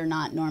things that they're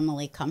not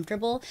normally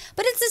comfortable.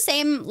 But it's the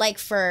same like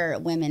for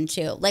women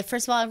too. Like,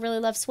 first of all, I really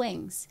love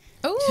swings.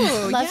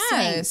 Oh, love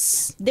yes.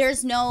 swings.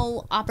 There's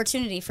no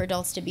opportunity for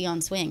adults to be on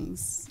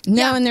swings.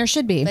 No, and there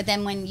should be. But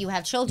then when you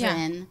have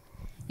children,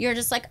 you're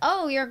just like,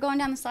 oh, you're going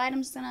down the slide.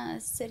 I'm just gonna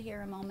sit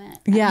here a moment.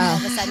 And all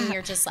of a sudden,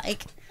 you're just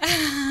like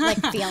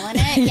feeling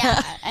it.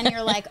 Yeah. And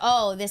you're like,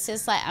 oh, this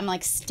is like, I'm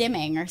like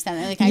stimming or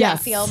something. Like I can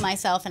feel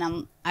myself.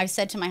 And I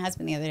said to my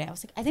husband the other day, I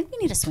was like, I think we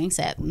need a swing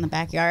set in the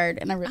backyard.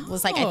 And I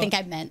was like, I think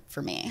I meant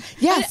for me.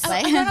 Yes.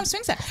 I don't have a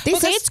swing set. They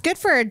say it's good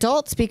for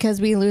adults because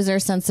we lose our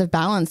sense of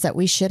balance, that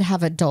we should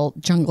have adult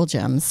jungle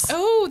gyms.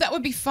 Oh, that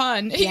would be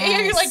fun.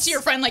 Yes. You're like to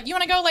your friend, like, you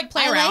want to go like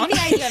play around? I like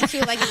the idea of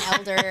too, like an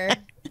elder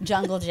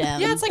jungle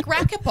gym. Yeah, it's like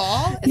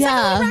racquetball. It's like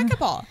a little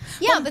racquetball.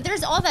 Yeah, but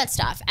there's all that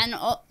stuff. And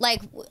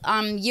like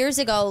years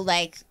ago,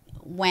 like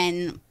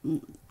when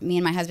me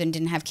and my husband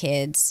didn't have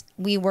kids,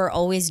 we were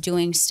always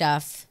doing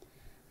stuff.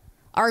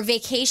 Our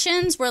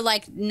vacations were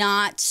like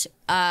not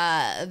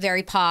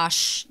very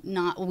posh.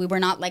 We were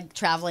not like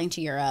traveling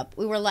to Europe.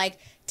 We were like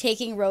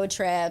taking road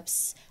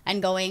trips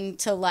and going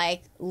to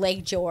like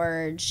Lake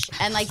George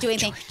and like doing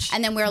things.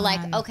 And then we were like,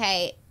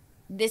 okay,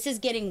 this is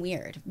getting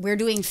weird. We're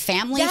doing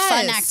family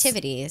fun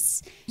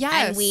activities,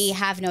 and we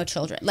have no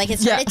children. Like it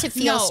started to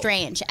feel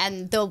strange.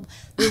 And the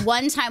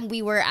one time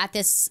we were at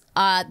this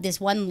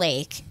one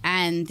lake,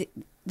 and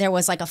there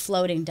was like a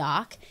floating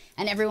dock,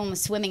 and everyone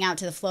was swimming out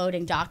to the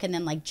floating dock and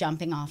then like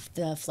jumping off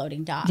the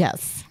floating dock.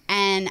 Yes.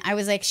 And I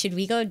was like, should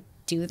we go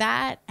do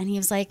that? And he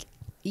was like,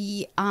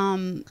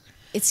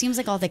 it seems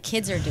like all the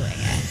kids are doing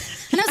it.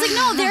 And I was like,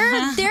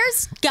 no,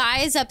 there's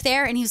guys up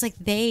there. And he was like,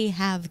 they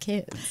have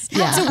kids.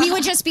 Yeah. So we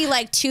would just be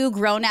like two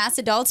grown-ass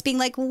adults being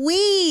like,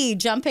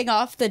 jumping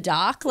off the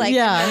dock. Like,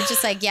 I was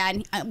just like, yeah.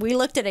 And we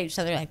looked at each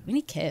other like, we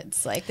need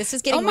kids. Like, this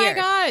is getting weird.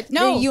 Oh, my God.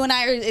 No. You and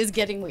I is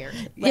getting weird.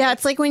 Like, yeah,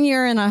 it's like when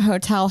you're in a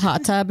hotel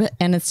hot tub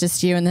and it's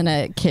just you and then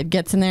a kid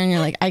gets in there and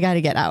you're like, I got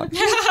to get out.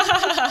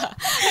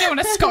 I don't want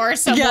to scar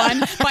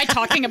someone by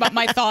talking about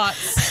my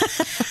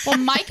thoughts. Well,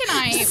 Mike and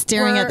I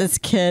staring at this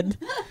kid.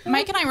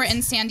 Mike and I were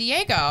in San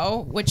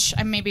Diego, which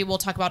maybe we'll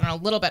talk about in a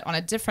little bit on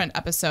a different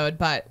episode,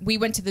 but we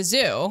went to the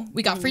zoo.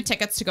 We got free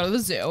tickets to go to the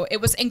zoo.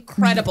 It was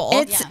incredible.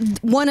 It's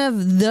one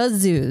of the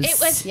zoos. It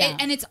was,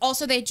 and it's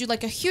also, they do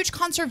like a huge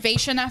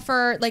conservation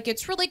effort. Like,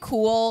 it's really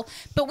cool.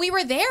 But we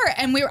were there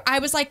and I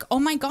was like, oh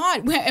my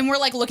God. And we're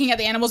like looking at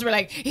the animals. We're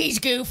like, he's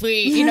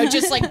goofy, you know,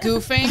 just like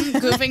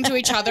goofing to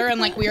each other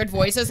and like weird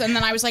voices. And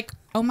then I was like,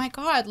 oh my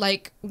God,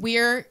 like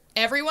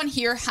everyone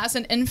here has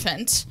an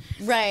infant.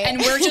 Right. And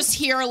we're just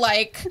here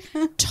like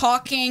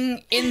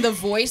talking in the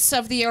voice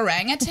of the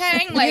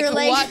orangutan. Like,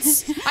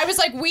 I was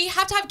like, we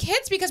have to have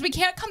kids because we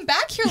can't come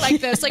back here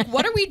like this. Like,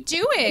 what are we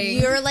doing?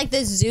 You're like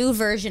the zoo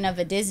version of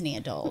a Disney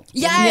adult.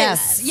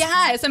 Yes.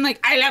 I'm like,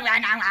 I love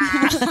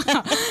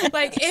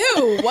like,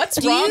 ew,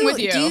 what's wrong with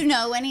you? Do you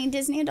know any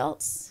Disney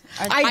adults?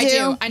 I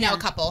do. I know a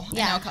couple.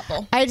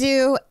 I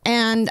do,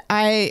 and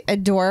I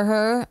adore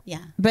her. Yeah.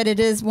 But it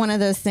is one of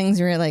those things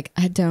where you're like,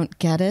 I don't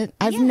get it.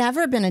 I've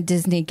never been a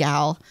Disney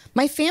gal.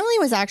 My family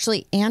was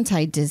actually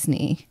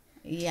anti-Disney.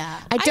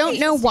 Yeah. I don't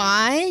know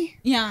why.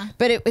 Yeah.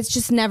 But it's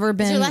just never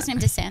been. Is your last name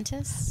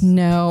DeSantis?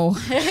 No.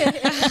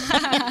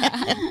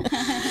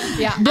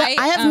 Yeah.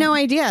 I have no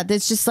idea.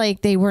 It's just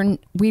like we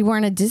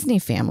weren't a Disney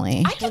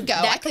family. I could go.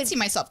 I could see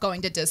myself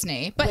going to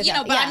Disney, but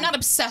I'm not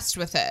obsessed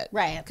with it.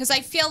 Right. Because I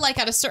feel like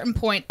at a certain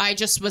point, I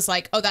just was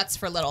like, oh, that's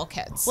for little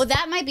kids. Well,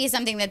 that might be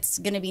something that's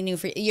going to be new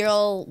for you.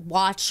 You'll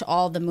watch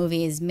all the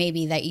movies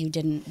maybe that you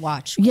didn't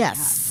watch.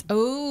 Yes.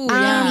 Oh,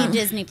 yeah.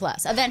 Disney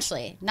Plus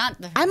eventually.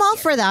 I'm all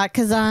for that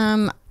because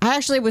I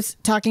actually was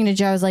talking to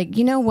Joe. I was like,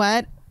 you know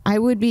what? I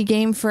would be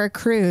game for a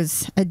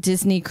cruise, a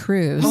Disney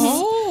cruise.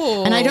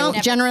 Oh. And I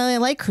don't generally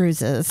like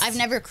cruises. I've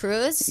never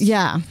cruised.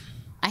 Yeah.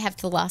 I have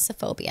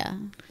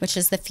thalassophobia, which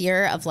is the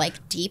fear of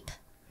like deep,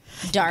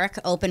 dark,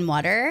 open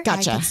water.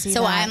 Gotcha.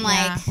 So I'm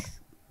like,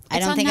 I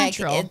don't think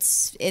unnatural.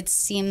 it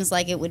seems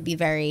like it would be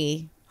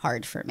very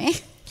hard for me.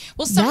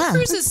 Well,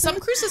 some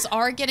cruises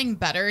are getting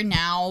better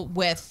now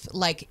with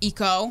like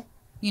eco,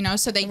 you know,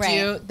 so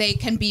they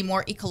can be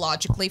more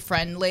ecologically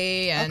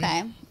friendly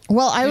and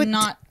well, I would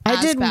not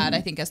as bad,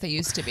 I think, as they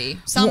used to be.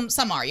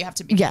 Some are. You have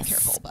to be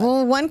careful. But.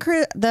 Well, one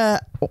cruise,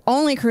 the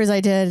only cruise I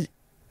did,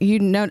 you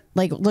know,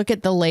 like look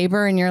at the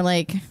labor and you're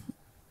like,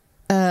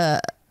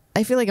 I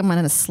feel like I'm on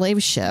a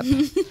slave ship.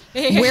 And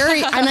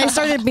I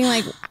started being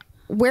like,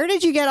 where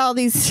did you get all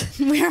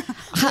these?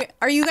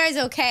 Are you guys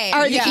okay?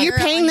 Are you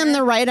paying them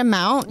the right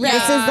amount? Yeah.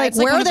 This is like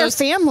where are their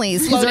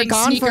families? Because they're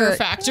gone for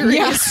factories.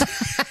 Yeah.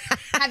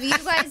 Have you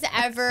guys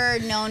ever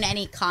known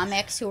any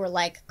comics who are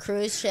like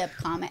cruise ship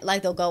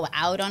like they'll go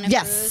out on a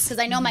cruise? Because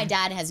I know my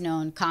dad has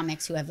known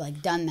comics who have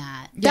like done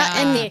that.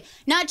 And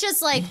not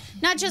just like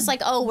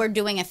oh, we're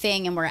doing a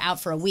thing and we're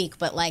out for a week,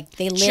 but like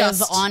they live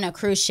on a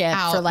cruise ship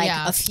for like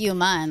a few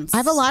months. I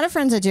have a lot of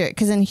friends that do it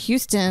because in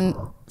Houston,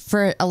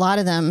 for a lot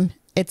of them,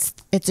 it's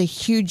a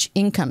huge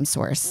income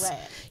source.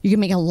 Right. You can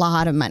make a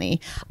lot of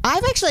money.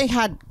 I've actually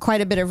had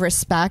quite a bit of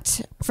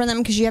respect for them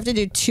because you have to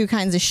do two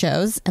kinds of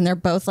shows and they're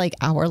both like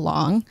hour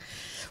long.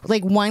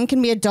 Like one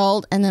can be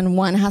adult and then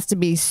one has to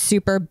be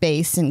super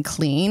base and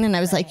clean. And I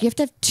was like, you have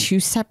to have two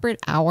separate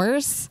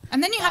hours.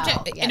 And then you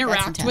have to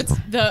interact with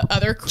the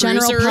other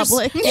cruisers general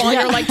public while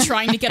you're like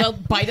trying to get a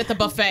bite at the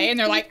buffet and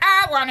they're like,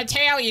 I want to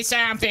tell you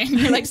something.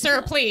 You're like,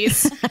 sir,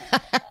 please.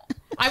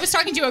 I was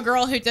talking to a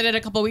girl who did it a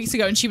couple weeks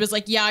ago and she was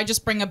like, yeah, I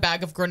just bring a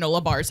bag of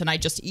granola bars and I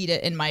just eat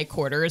it in my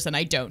quarters and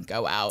I don't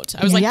go out.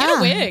 I was like, get a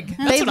wig.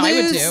 That's what I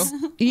would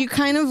do. You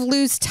kind of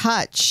lose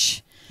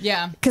touch.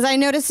 Yeah. Because I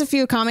noticed a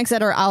few comics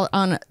that are out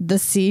on the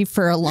sea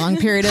for a long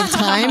period of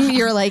time.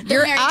 You're like,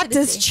 your act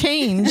has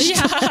changed.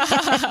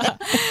 Yeah,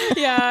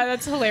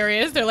 that's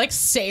hilarious. They're like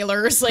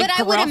sailors. Like, but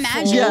I would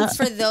imagine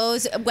for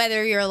those,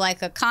 whether you're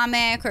like a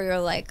comic or you're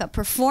like a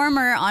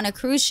performer on a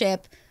cruise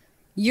ship,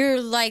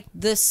 you're like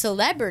the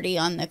celebrity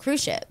on the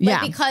cruise ship.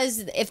 Like,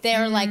 because if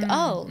they're like,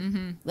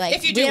 like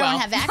if you do we don't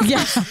have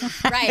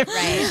access. Right.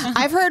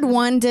 I've heard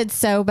one did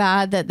so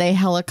bad that they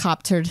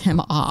helicoptered him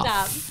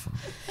off.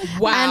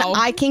 Wow. And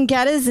I can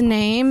get his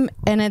name,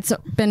 and it's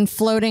been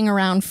floating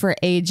around for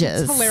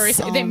ages. It's hilarious.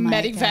 They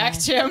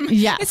medevaced him.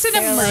 Yes. It's an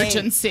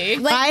emergency.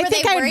 Like, I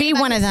think I'd be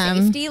one of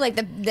them. Safety? Like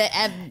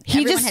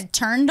everyone had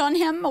turned on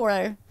him,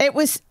 or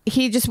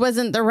he just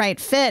wasn't the right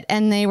fit,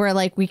 and they were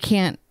like, we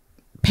can't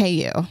pay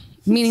you.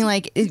 Meaning,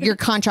 like, your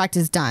contract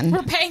is done.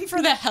 We're paying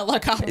for the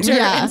helicopter.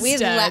 Yeah.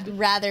 We'd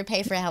rather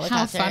pay for a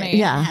helicopter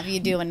funny. and have you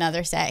do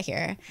another set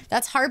here.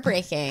 That's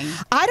heartbreaking.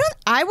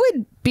 I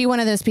would be one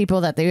of those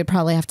people that they would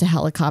probably have to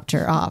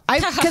helicopter off.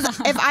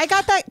 Because if I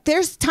got that,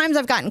 there's times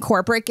I've gotten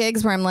corporate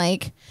gigs where I'm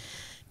like,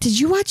 did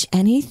you watch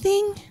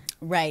anything?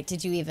 Right.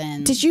 Did you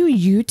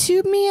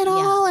YouTube me at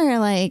all? Or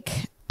like,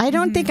 I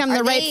don't think I'm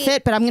the right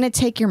fit, but I'm going to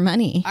take your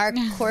money. Are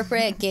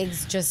corporate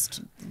gigs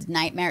just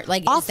nightmare?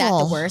 Like, awful. Is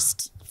that the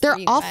worst? They're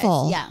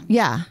awful.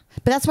 Yeah.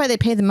 But that's why they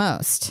pay the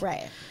most.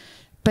 Right.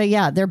 But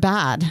yeah, they're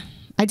bad.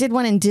 I did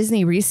one in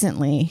Disney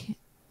recently,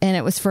 and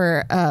it was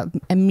for a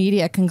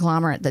media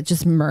conglomerate that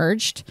just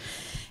merged,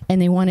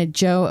 and they wanted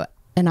Joe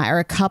and I are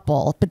a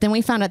couple, but then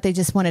we found out they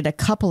just wanted a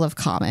couple of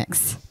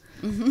comics,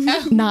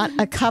 not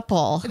a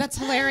couple. That's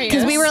hilarious.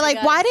 Because we were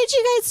like, why did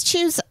you guys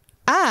choose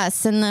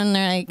us? And then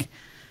they're like,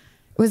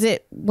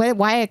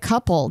 why a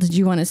couple? Did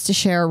you want us to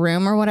share a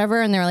room or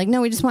whatever? And they were like,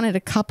 no, we just wanted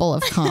a couple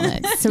of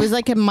comics. So it was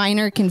like a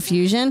minor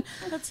confusion.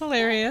 That's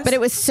hilarious. But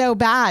it was so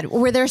bad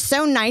where they're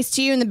so nice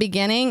to you in the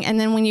beginning, and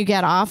then when you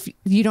get off,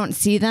 you don't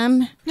see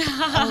them.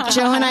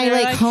 Joe and I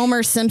like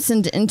Homer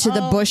Simpsoned into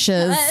the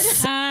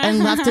bushes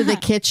and left to the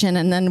kitchen,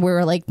 and then we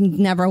were like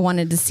never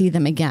wanted to see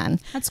them again.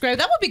 That's great.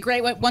 That would be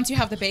great once you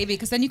have the baby,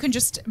 because then you can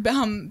just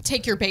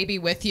take your baby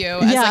with you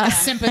as like a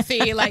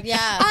sympathy. Like,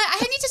 I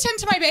need to tend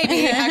to my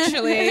baby,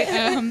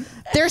 actually.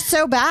 They're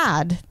so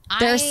bad.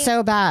 They're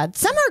so bad.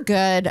 Some are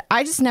good.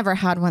 I just never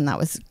had one that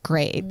was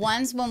great.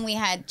 Once when we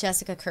had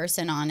Jessica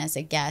Curson on as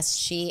a guest,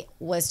 she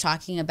was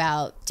talking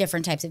about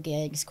different types of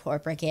gigs,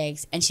 corporate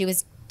gigs, and she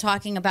was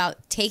talking about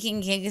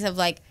taking gigs of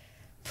like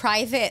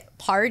private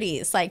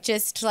parties, like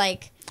just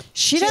like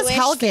she Jewish does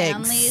hell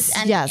families, gigs.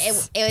 and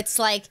yes, it's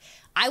like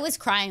I was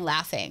crying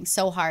laughing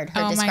so hard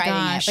her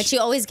describing it, but she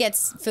always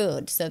gets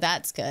food, so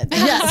that's good.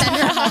 Yeah. Send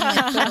her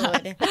home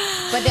with food.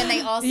 But then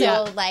they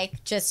also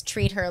like just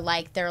treat her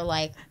like they're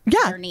like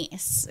their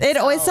niece. It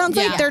always sounds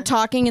like they're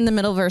talking in the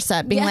middle of her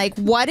set, being like,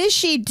 "What is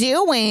she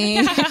doing?"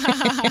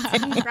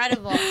 It's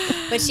incredible.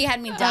 But she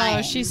had me dying.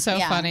 Oh, she's so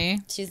funny.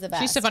 She's the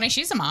best. She's so funny.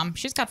 She's a mom.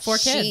 She's got 4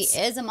 kids. She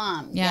is a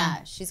mom.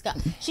 Yeah. She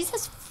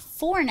has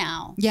 4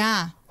 now.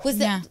 Yeah.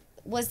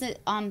 Was it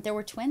there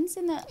were twins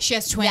in the She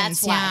has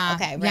twins. That's why.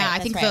 Okay, right. Yeah, I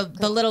think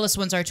the littlest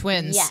ones are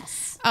twins.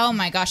 Yes. Oh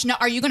my gosh. Now,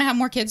 are you going to have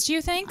more kids, do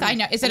you think? I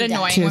know. Is it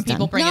annoying when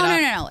people bring it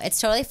up? No.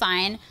 It's totally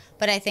fine,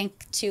 but I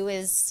think 2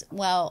 is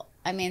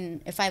I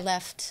mean, if I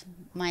left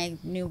my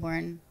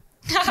newborn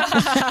 1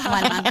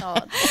 month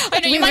old. I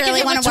know you might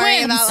really want to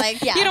worry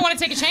about you don't want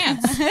to take a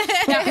chance.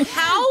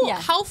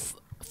 How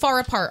far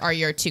apart are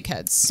your 2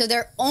 kids? So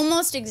they're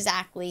almost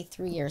exactly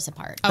 3 years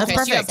apart. Okay,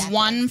 so you have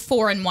 1,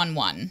 4, and 1,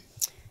 1.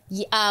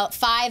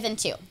 5 and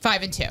 2.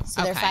 5 and 2.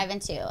 So they're 5 and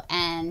 2,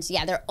 and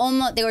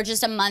they were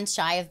just a month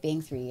shy of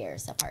being 3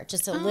 years apart,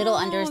 just a little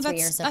under 3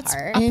 years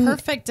apart. A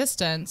perfect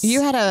distance.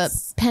 You had a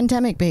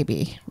pandemic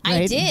baby, right?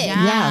 I did,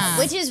 yes.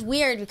 Which is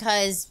weird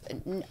because,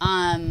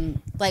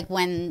 like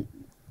when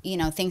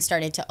things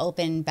started to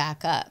open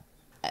back up,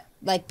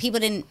 like people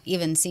didn't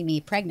even see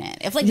me pregnant.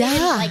 If they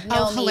didn't like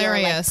know me,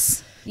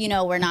 hilarious. Or,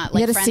 we're not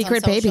like you had friends a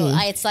secret on social.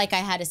 baby. It's like I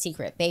had a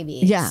secret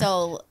baby. Yeah.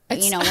 So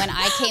when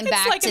I came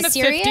back like to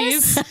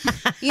Sirius,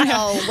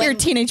 you're a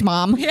teenage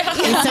mom. Yeah.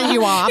 They sent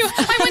you off.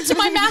 I went to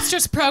my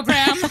master's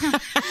program.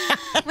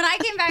 When I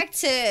came back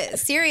to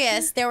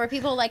Sirius, there were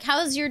people like,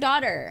 "How's your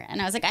daughter?"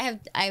 And I was like, "I have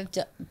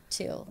 2."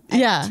 I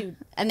have 2.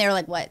 And they were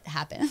like, "What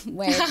happened?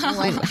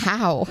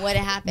 How? What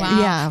happened?"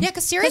 Wow. Yeah,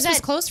 because Sirius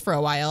was closed for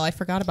a while. I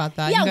forgot about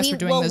that. Yeah, you guys were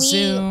doing the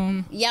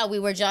Zoom. Yeah, we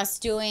were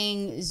just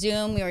doing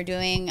Zoom. We were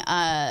doing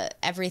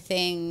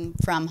everything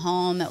from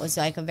home. It was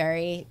like a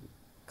very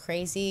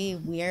crazy,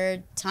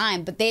 weird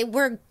time, but they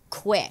were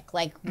quick.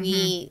 Like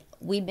we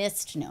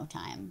missed no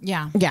time.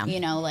 Yeah.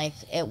 Like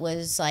it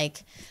was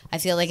like, I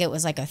feel like it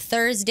was like a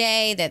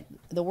Thursday that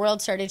the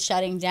world started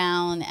shutting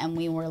down and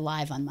we were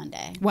live on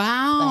Monday.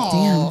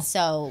 Wow.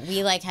 So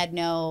we like had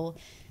no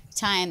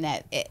time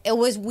that it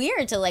was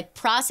weird to like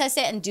process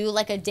it and do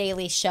like a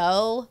daily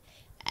show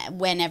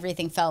when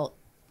everything felt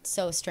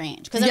so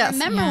strange. Because I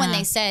remember when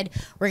they said,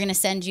 we're going to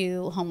send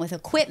you home with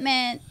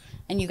equipment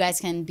and you guys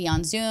can be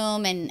on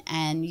Zoom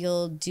and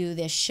you'll do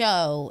this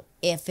show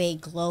if a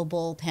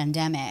global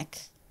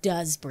pandemic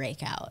does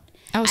break out.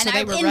 Oh, so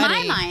they were in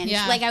ready. my mind,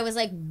 like I was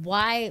like,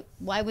 why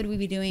would we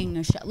be doing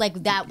a show?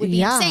 Like that would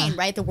be insane,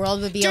 right? The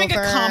world would be doing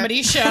over. A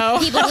comedy show.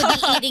 People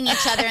would be eating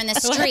each other in the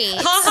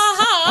streets.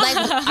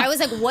 Like I was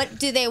like, what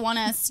do they want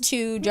us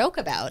to joke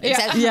about?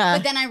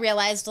 But then I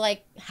realized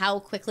like how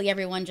quickly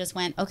everyone just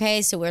went,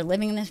 okay, so we're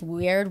living in this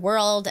weird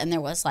world, and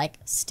there was like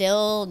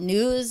still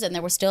news, and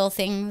there were still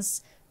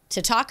things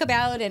to talk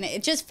about, and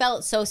it just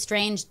felt so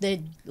strange the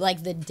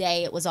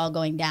day it was all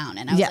going down,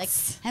 and I was like,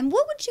 and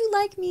what would you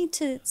like me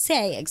to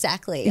say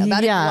exactly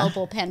about a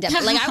global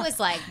pandemic? Like I was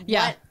like,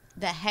 what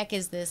the heck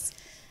is this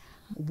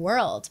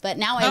world? But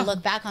now I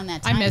look back on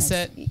that time, I miss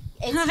it.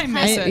 I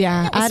miss it.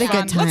 Yeah, I had a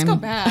good time. Let's go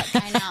back.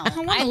 I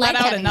know. I let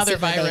out another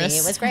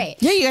virus. It was great.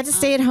 Yeah, you got to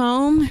stay at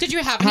home. Did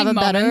you have any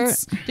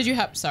moments? Did you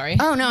have? Sorry.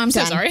 Oh no, I'm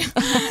so done. sorry.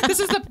 This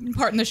is the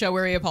part in the show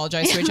where we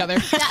apologize to each other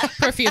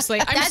profusely.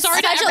 I'm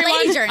sorry to such everyone. A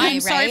lady journey, I'm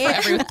sorry for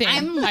everything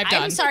I've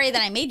done. I'm sorry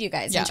that I made you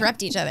guys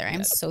interrupt each other.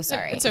 I'm so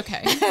sorry. It's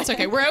okay. It's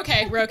okay. We're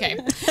okay. We're okay.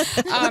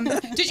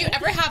 Did you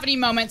ever have any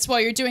moments while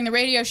you're doing the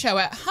radio show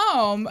at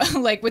home,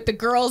 like with the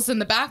girls in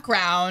the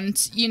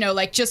background?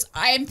 Like just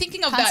I'm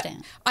thinking of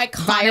Constant. that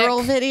iconic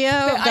girl video,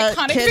 the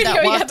iconic kid video,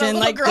 that walked the in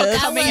little like girl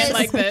this. coming in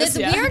like this.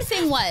 The weird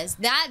thing was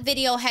that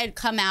video had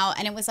come out,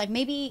 and it was like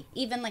maybe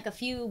even like a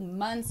few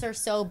months or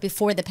so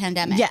before the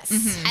pandemic.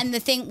 Yes. And the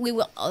thing we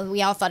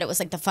all thought it was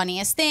like the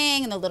funniest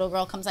thing, and the little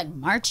girl comes like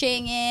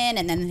marching in,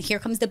 and then here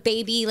comes the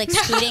baby like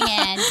scooting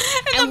in,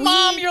 and the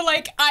mom, you're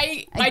like,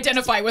 I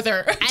identify with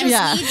her.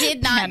 And we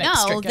did not know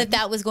Panic-stricken.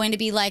 that was going to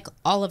be like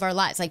all of our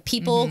lives. Like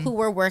people who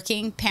were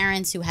working,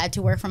 parents who had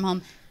to work from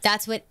home.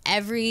 That's what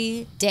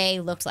every day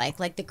looked like.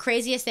 Like the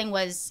craziest thing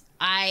was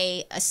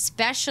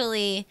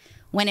especially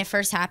when it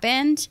first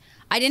happened,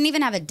 I didn't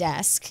even have a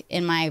desk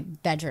in my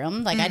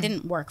bedroom. Like I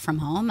didn't work from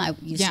home. I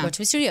used to go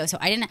to a studio.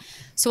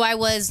 So I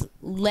was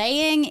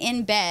laying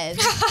in bed,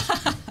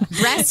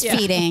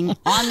 breastfeeding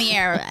on the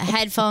air,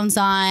 headphones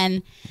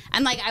on.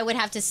 And like I would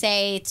have to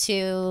say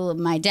to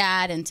my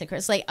dad and to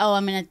Chris, like, oh,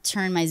 I'm going to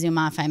turn my Zoom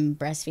off. I'm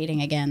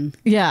breastfeeding again.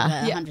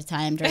 Yeah. The 100th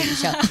time during the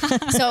show.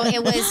 So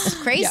it was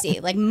crazy. Yeah.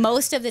 Like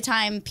most of the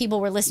time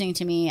people were listening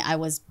to me, I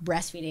was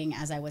breastfeeding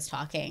as I was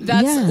talking.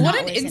 That's what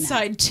an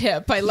inside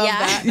tip. I love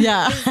that.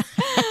 Yeah.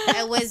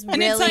 It was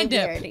really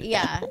weird.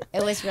 Yeah.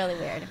 It was really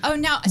weird. Oh,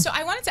 now, so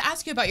I wanted to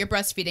ask you about your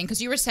breastfeeding because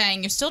you were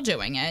saying you're still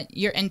doing it.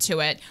 You're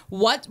into it.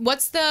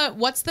 What's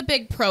the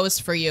big pros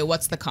for you?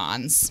 What's the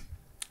cons?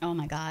 Oh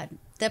my God.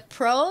 The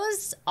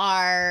pros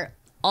are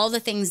all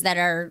the things that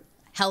are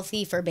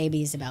healthy for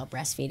babies about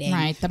breastfeeding.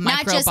 Right, the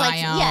not just like,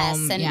 microbiome,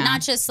 yes, and yeah. not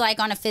just like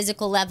on a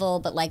physical level,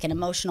 but like an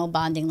emotional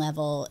bonding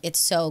level. It's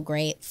so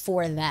great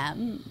for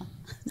them.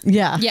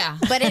 Yeah. Yeah.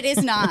 But it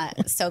is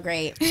not so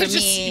great for Just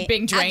me.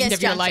 being drained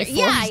of your life force.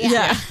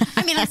 Yeah.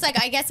 I mean, it's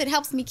like, I guess it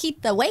helps me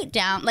keep the weight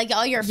down. Like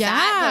all your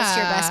fat goes to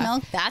your breast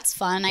milk. That's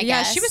fun, I guess.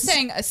 Yeah, she was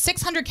saying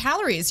 600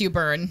 calories you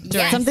burn.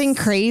 Yes. Something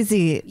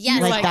crazy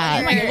Yes. like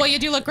that. Like, well, you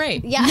do look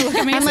great. Yeah. You look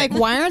amazing. I'm like,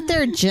 why aren't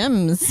there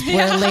gyms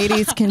where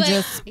ladies can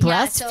just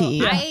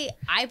breastfeed? So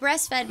I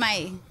breastfed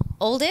my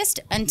oldest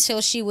until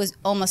she was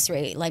almost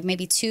 3, like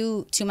maybe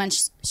two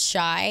months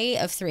shy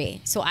of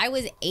 3. So I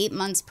was 8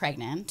 months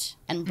pregnant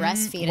and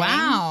breastfeeding.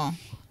 Wow.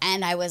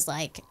 And I was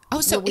like,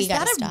 oh, so we is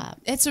gotta that stop.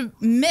 It's a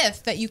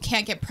myth that you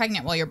can't get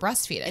pregnant while you're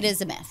breastfeeding. It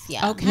is a myth,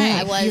 yeah.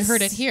 Okay, you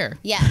heard it here.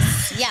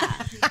 Yes, yeah.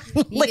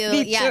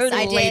 Yes,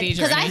 I Lady did.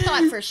 Because I journey.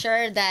 thought for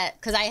sure that,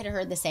 because I had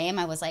heard the same,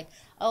 I was like,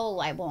 oh,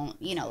 I won't,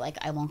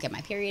 I won't get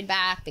my period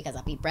back because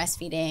I'll be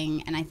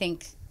breastfeeding. And I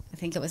think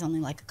it was only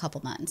like a couple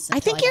months.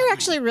 I think you're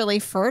actually really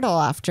fertile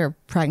after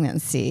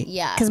pregnancy.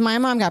 Yeah. Because my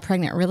mom got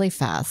pregnant really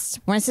fast.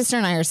 My sister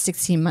and I are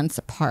 16 months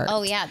apart.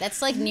 Oh, yeah.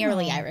 That's like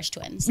nearly Irish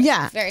twins. Like,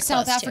 Yeah. Very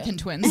South close African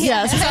twins.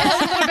 Yes. So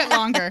a little bit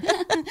longer.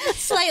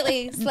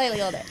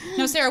 slightly older.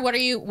 No, Sarah, what are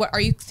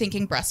you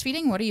thinking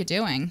breastfeeding? What are you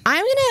doing?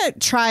 I'm going to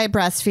try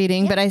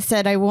breastfeeding, but I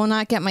said I will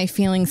not get my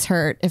feelings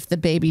hurt if the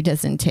baby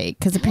doesn't take.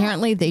 Because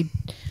apparently they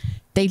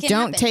don't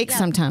happen, take yeah.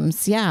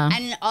 sometimes. Yeah.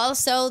 And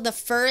also the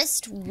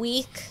first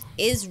week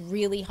is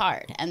really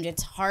hard. And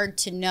it's hard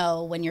to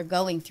know when you're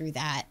going through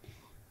that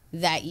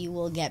you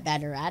will get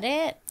better at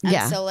it. And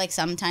Yeah. so like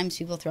sometimes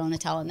people throw in the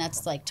towel, and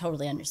that's like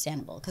totally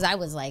understandable. Because I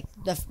was like,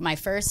 my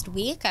first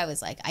week, I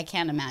was like, I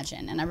can't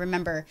imagine. And I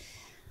remember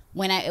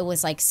when it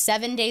was like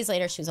 7 days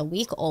later, she was a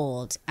week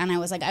old, and I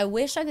was like, I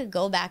wish I could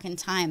go back in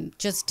time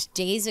just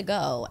days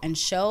ago and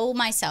show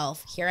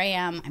myself, here I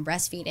am, I'm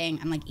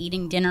breastfeeding, I'm like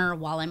eating dinner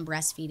while I'm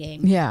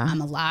breastfeeding. Yeah.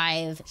 I'm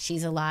alive,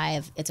 she's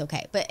alive, it's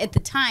okay. But at the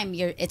time,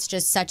 it's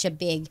just such a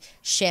big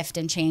shift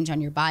and change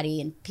on your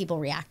body, and people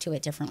react to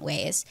it different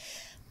ways.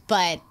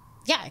 But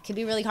yeah, it can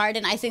be really hard,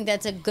 and I think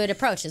that's a good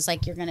approach. It's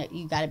like you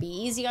got to be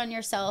easy on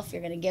yourself,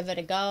 you're going to give it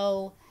a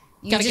go.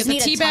 You Gotta get the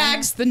tea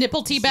bags, the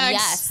nipple tea bags.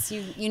 Yes,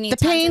 you need. The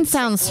pain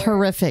sounds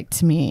horrific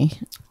to me.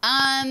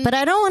 But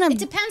I don't want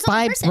to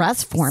buy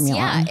breast formula.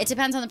 Yeah, it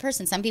depends on the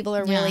person. Some people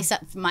are really.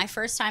 My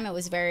first time, it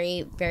was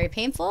very, very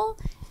painful,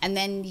 and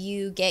then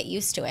you get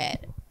used to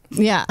it.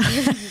 Yeah,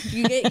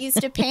 you get used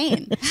to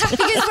pain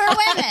because we're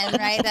women,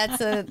 right?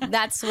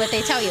 That's what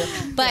they tell you.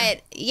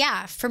 But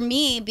yeah, for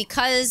me,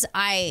 because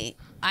I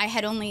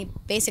had only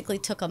basically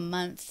took a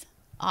month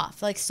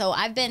off. Like, so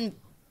I've been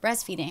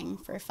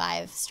breastfeeding for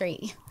 5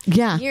 straight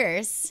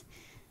years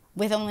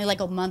with only like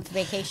a month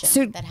vacation.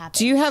 So that happened.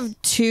 Do you have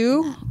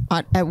 2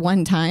 at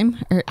one time,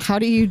 or how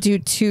do you do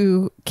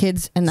 2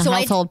 kids in the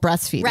household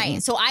breastfeeding?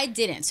 Right. So I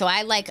didn't. So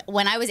I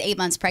when I was 8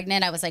 months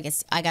pregnant, I was like,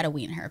 I got to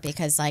wean her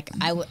because like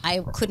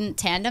I couldn't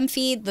tandem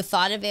feed. The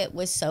thought of it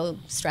was so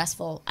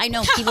stressful. I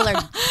know people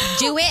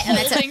do it, and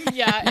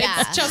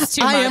it's just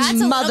too much. I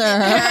am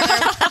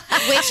mother.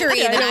 Witchery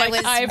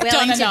that I've willing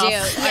done to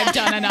enough. do. I've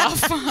done enough.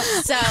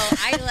 So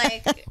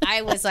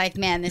I was like,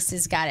 man, this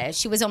has got it.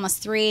 She was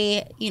almost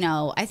 3.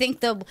 I think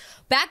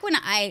back when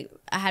I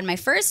had my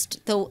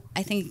first,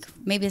 I think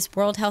maybe this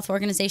World Health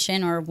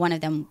Organization or one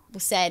of them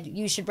said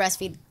you should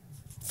breastfeed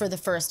for the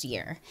first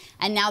year,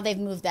 and now they've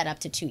moved that up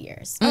to 2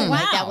 years. Oh, Like,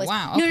 wow. that was,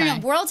 Wow. No, Okay.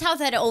 World Health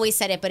had always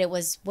said it, but it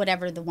was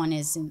whatever the one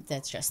is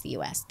that's just the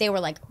U.S. They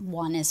were like,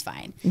 1 is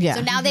fine. Yeah.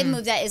 So now they've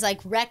moved that is like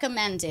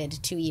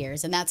recommended 2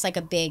 years, and that's like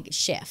a big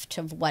shift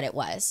of what it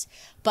was.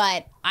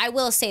 But I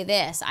will say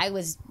this: I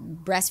was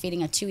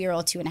breastfeeding a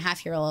 2-year-old,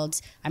 2.5-year-old.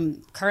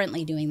 I'm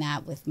currently doing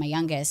that with my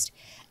youngest.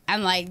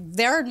 And like,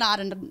 there are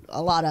not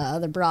a lot of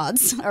other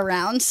broads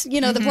around,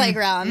 you know, the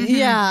playground,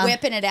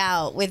 whipping it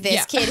out with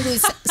this kid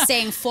who's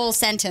saying full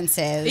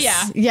sentences.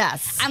 Yeah.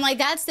 Yes. I'm like,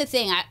 that's the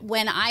thing.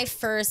 When I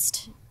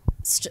first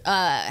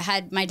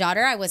had my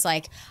daughter, I was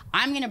like,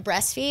 I'm going to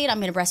breastfeed. I'm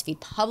going to breastfeed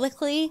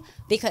publicly,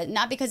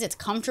 not because it's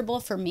comfortable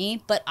for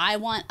me, but I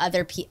want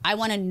other people. I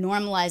want to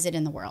normalize it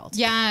in the world.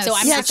 Yes. So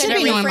I'm Yeah, not it should going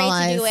to be be afraid to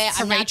normalized. do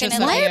it. I'm not Courageous going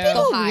to of Why you. are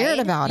people go hide. weird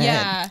about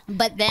Yeah. it?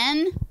 But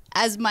then,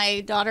 as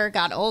my daughter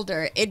got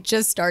older, it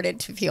just started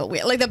to feel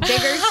weird. Like, the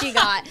bigger she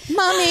got,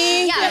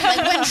 Mommy. yeah,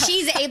 like when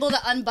she's able to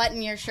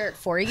unbutton your shirt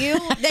for you,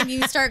 then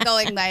you start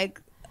going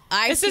like,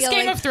 Is this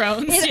Game of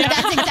Thrones? Yeah.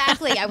 That's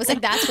exactly. I was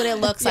like, that's what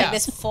it looks like. Yeah.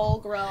 This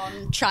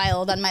full-grown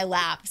child on my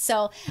lap.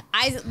 So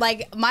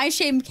my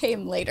shame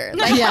came later.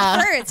 Like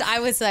at first, I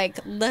was like,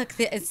 look,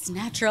 it's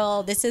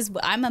natural.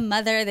 I'm a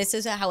mother. This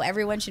is how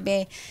everyone should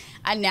be.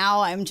 And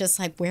now I'm just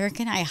like, where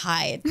can I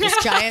hide this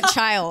giant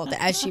child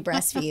as she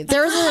breastfeeds?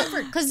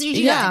 Because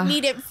you doesn't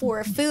need it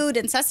for food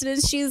and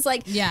sustenance. She's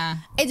like,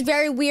 it's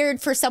very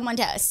weird for someone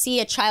to see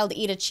a child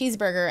eat a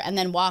cheeseburger and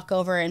then walk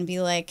over and be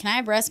like, can I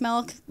have breast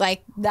milk?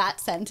 Like that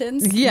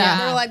sentence. Yeah.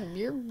 They're like,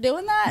 you're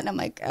doing that? And I'm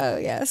like, oh,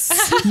 yes.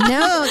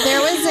 No,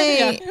 there was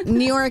a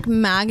New York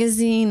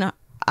Magazine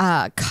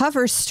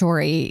cover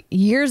story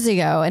years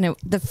ago, and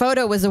the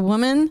photo was a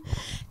woman,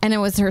 and it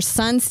was her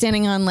son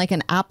standing on like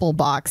an apple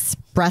box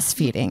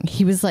breastfeeding.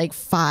 He was like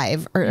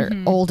 5 or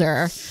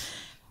older,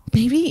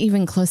 maybe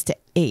even close to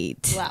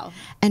 8. Wow.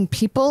 And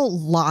people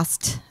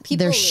lost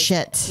their lose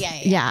shit.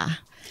 it. Yeah.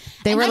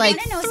 They were I like,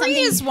 wanna know 3 something.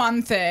 is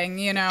one thing,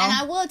 you know. And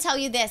I will tell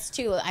you this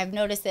too. I've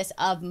noticed this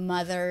of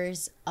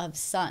mothers of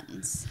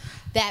sons,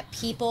 that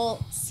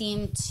people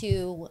seem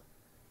to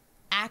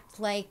act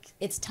like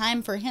it's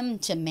time for him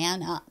to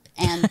man up.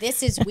 And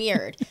this is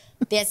weird.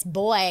 This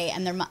boy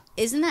and their mom,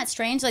 isn't that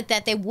strange? Like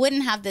that they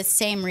wouldn't have the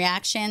same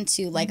reaction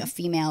to like a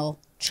female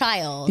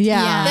child.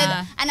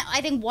 Yeah. And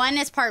I think one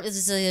is part of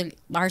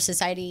our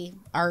society,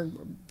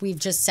 we've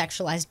just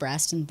sexualized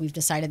breast, and we've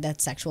decided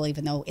that's sexual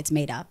even though it's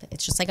made up.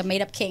 It's just like a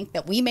made up kink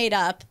that we made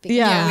up because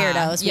we're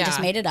weirdos. We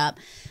just made it up.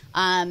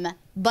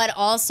 But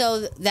also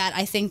that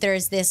I think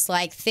there's this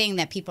like thing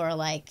that people are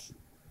like,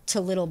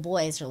 to little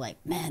boys are like,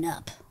 man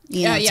up.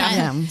 You know,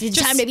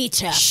 time to be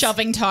tough.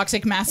 Shoving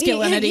toxic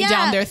masculinity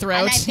down their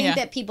throat. And I think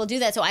that people do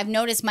that. So I've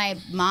noticed my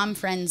mom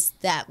friends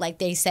that like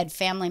they said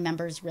family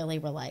members really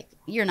were like,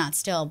 you're not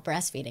still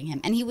breastfeeding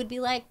him. And he would be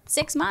like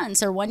 6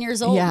 months or 1 year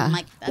old. Yeah. I'm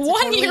like, that's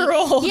 1 year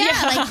old. Yeah,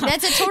 like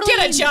that's a totally.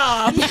 Get a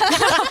job.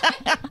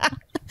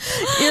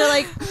 you're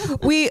like,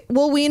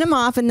 we'll wean him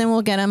off and then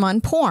we'll get him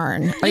on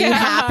porn. Are you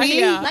happy?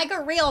 Yeah. Like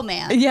a real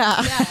man.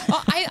 Yeah.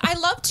 Well, I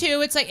love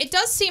too. It's like, it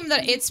does seem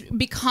that it's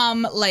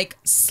become like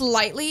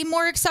slightly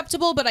more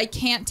acceptable, but I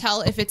can't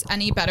tell if it's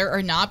any better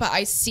or not. But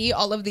I see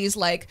all of these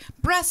like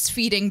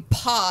breastfeeding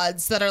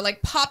pods that are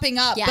like popping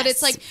up. Yes. But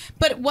it's like,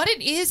 but what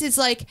it is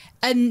like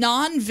a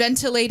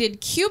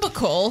non-ventilated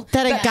cubicle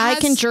That a guy has-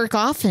 can jerk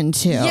off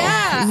into.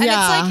 Yeah. And it's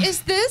like,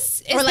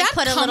 is Or like that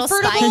put a little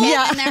comfortable?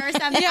 spike in there or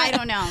something. I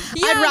don't know.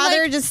 Yeah, I'd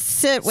rather like, just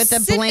sit with a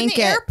sit in the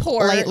blanket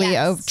airport. lightly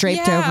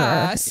draped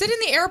over. Sit in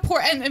the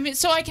airport, and I mean,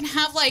 so I can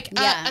have like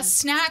a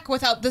snack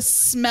without the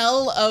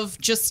smell of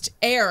just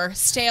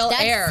stale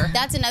air.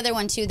 That's another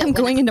one too. That I'm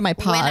going into my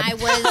pod. When I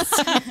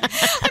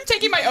was I'm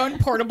taking my own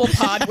portable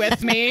pod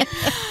with me.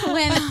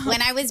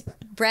 when I was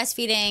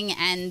breastfeeding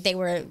and they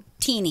were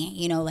teeny,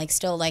 you know, like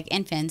still like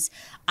infants,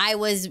 I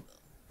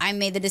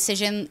made the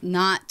decision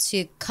not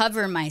to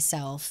cover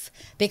myself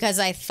because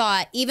I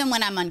thought even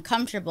when I'm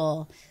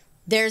uncomfortable,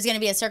 there's going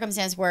to be a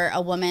circumstance where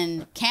a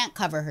woman can't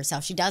cover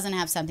herself. She doesn't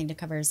have something to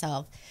cover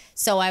herself.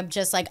 So I'm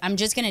just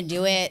going to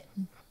do it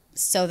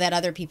so that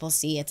other people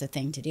see it's a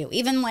thing to do.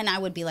 Even when I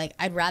would be like,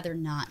 I'd rather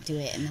not do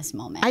it in this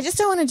moment. I just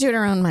don't want to do it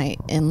around my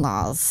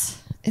in-laws.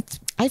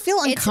 I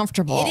feel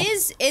uncomfortable.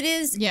 It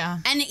is. Yeah.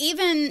 And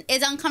even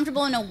it's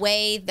uncomfortable in a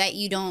way that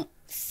you don't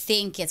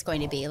think it's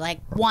going to be. Like,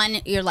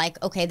 one, you're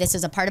like, okay, this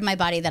is a part of my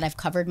body that I've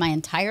covered my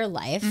entire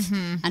life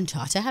and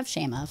taught to have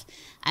shame of.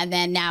 And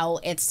then now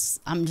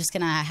I'm just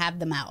going to have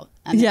them out.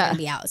 And they're going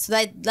to be out. So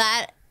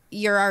that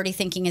you're already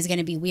thinking is going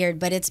to be weird.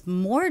 But it's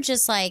more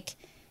just like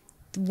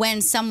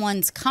when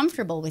someone's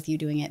comfortable with you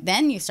doing it,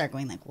 then you start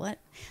going like, what?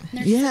 And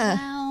they're just like,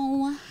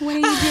 wow, what are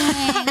you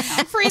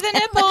doing? Free the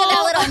nipple. Look at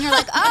that little, and you're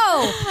like,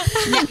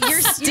 oh, your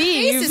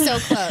face is so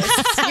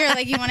close. You're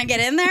like, you want to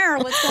get in there, or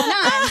what's going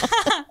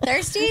on?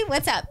 Thirsty?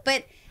 What's up?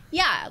 But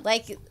yeah,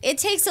 like it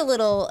takes a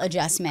little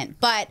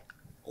adjustment. But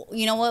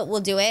you know what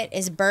will do it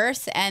is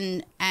birth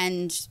and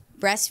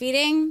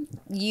breastfeeding.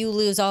 You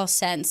lose all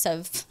sense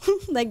of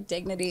like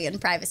dignity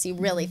and privacy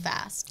really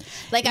fast.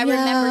 Like I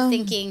remember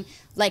thinking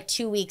like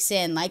 2 weeks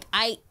in, like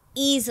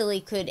easily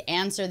could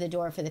answer the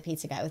door for the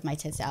pizza guy with my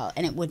tits out,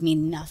 and it would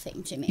mean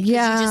nothing to me.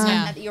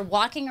 Yeah. You're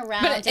walking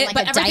around in like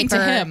but a everything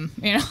diaper. to him,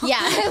 you know? Yeah,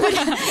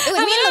 it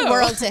would mean the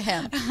world to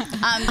him.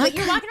 But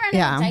you're walking around in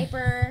a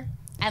diaper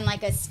and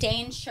like a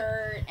stained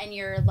shirt, and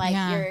you're like,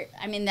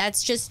 I mean,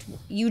 that's just,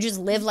 you just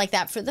live like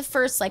that for the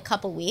first like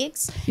couple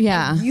weeks.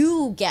 Yeah. And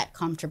you get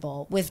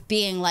comfortable with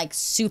being like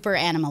super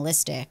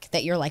animalistic,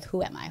 that you're like,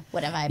 who am I?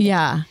 What have I been?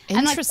 Yeah.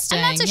 Interesting.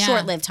 And that's a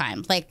short-lived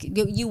time. Like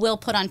you will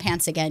put on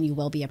pants again, you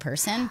will be a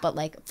person, but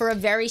like for a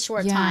very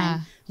short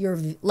time, you're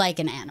like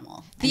an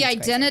animal. The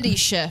identity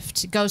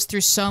shift goes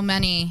through so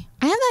many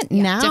I have that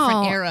now.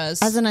 different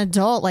eras. As an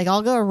adult, like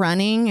I'll go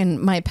running and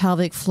my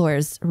pelvic floor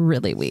is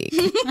really weak.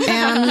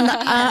 And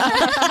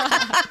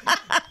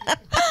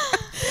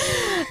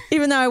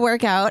even though I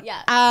work out,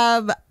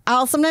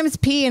 I'll sometimes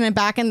pee, and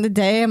back in the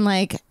day, I'm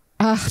like,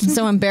 I'm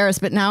so embarrassed.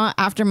 But now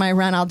after my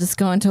run, I'll just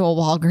go into a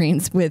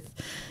Walgreens with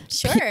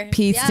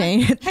pee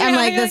stain. I'm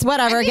like, this,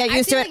 whatever, get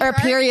used to it. Or a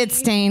period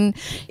stain.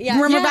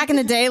 Remember back in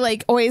the day,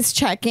 like always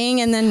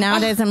checking, and then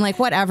nowadays I'm like,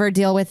 whatever,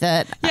 deal with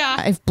it.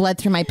 I've bled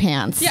through my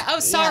pants. Yeah. Oh,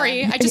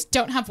 sorry. I just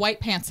don't have white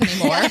pants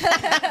anymore.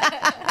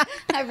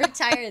 I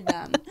retired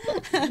them.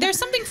 There's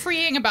something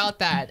freeing about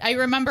that. I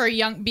remember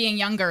being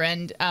younger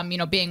and,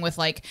 being with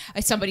like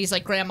somebody's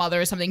like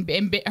grandmother or something,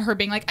 and her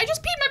being like, I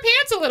just peed my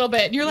pants a little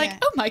bit. And you're like,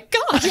 oh my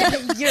God.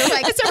 You're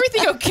like, is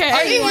everything okay?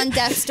 Are you on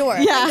death's door?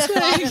 Yeah. Like the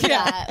thought of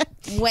that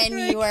when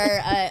you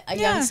were a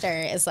youngster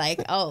is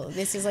like, oh,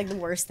 this is like the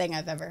worst thing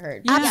I've ever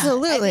heard.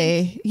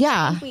 Absolutely.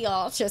 I think we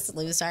all just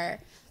lose our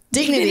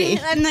dignity.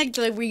 And like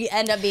we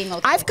end up being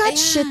okay. I've got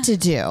shit to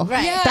do.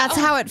 Right. Yeah. That's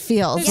how it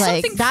feels.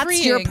 Like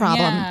that's your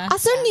problem.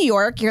 Also, New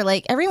York, you're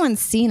like, everyone's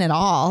seen it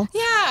all.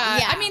 Yeah.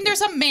 I mean,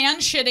 there's a man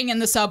shitting in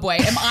the subway.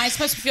 Am I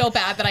supposed to feel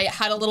bad that I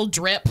had a little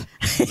drip?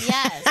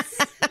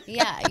 Yes.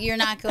 Yeah, you're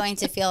not going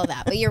to feel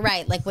that. But you're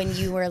right. Like when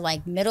you were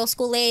like middle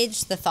school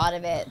age, the thought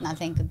of it,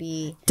 nothing could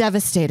be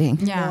devastating.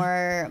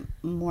 More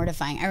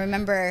mortifying. I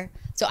remember,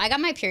 so I got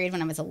my period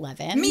when I was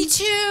 11. Me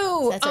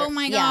too. So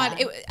my God.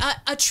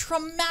 A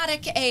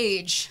traumatic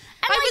age.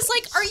 And I was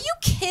like, are you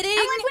kidding? And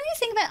like when you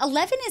think about it,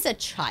 11 is a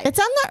child. It's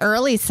on the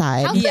early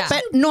side,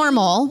 but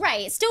normal.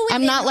 Right. Still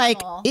I'm not normal.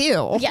 Like,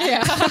 ew.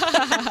 Yeah.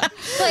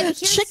 But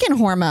chicken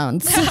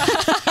hormones.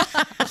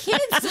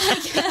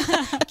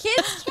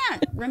 Kids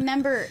can't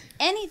remember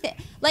anything.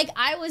 Like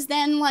I was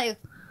then like,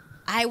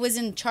 I was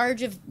in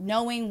charge of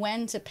knowing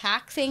when to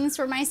pack things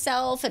for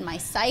myself and my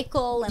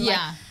cycle. And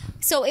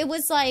so it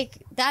was like,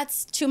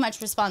 that's too much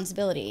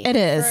responsibility. It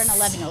is. For an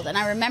 11-year-old. And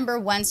I remember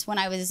once when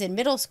I was in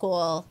middle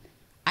school,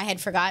 I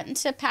had forgotten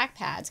to pack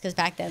pads because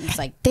back then it's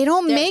like they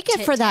don't make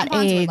it for that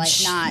age.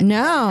 Like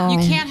no, you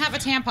can't have a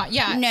tampon.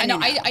 Yeah, no.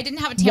 I didn't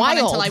have a tampon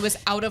until I was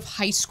out of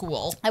high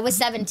school. I was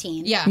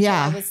 17. Yeah. So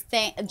I was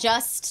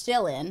just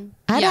still in.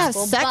 I had to have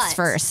sex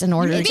first in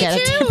order to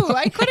get it. Me too.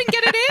 I couldn't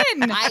get it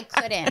in. I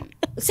couldn't.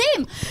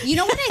 Same. You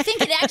know what? I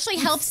think it actually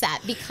helps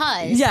that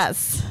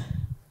because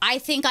I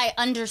think I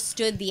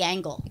understood the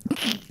angle.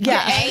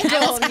 Yeah. Okay?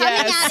 I was coming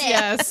at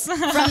it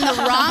from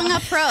the wrong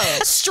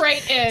approach.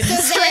 Straight in.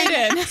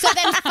 So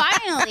then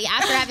finally,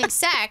 after having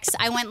sex,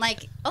 I went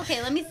like,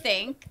 okay, let me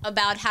think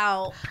about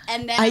how,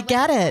 and then I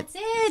get it. That's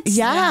it.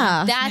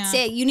 Yeah. That's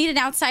it. You need an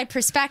outside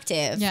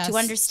perspective to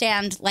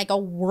understand like a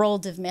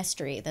world of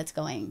mystery that's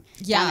going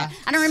down there.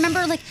 And I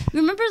remember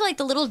like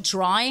the little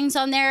drawings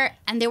on there,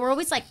 and they were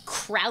always like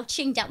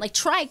crouching down, like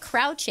try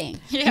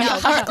crouching. Yeah. You know,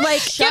 or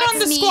like get on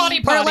the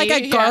squatty potty. Or like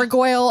a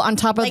gargoyle on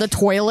top of the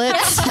toilet.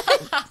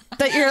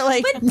 That you're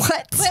like,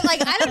 what? But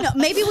like, I don't know.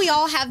 Maybe we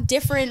all have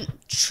different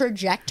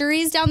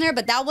trajectories down there,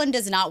 but that one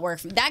does not work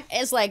for me. That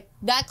is like,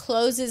 that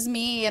closes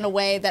me in a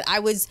way that I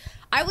was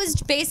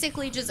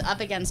basically just up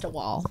against a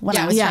wall when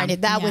I was trying to.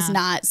 That was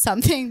not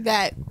something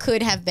that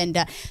could have been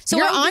done. So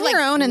you're on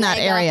your own in that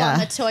area. On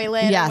the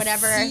toilet or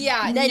whatever.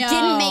 Yeah, that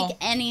didn't make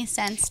any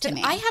sense to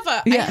me. I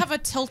have a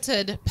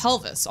tilted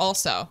pelvis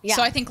also. Yeah.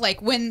 So I think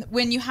like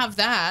when you have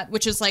that,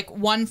 which is like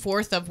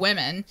 1/4 of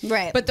women,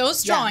 right? But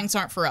those drawings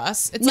aren't for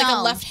us. It's like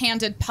a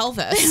left-handed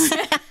pelvis.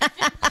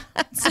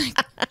 It's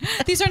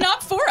like, these are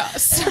not for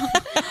us.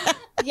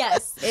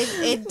 Yes,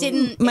 it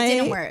didn't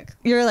work.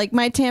 You're like,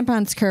 my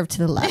tampon's curved to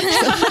the left.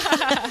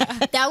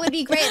 That would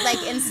be great.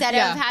 Like instead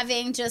of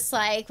having just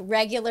like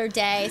regular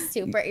day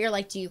super, you're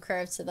like, do you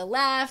curve to the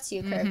left? Do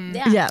you curve?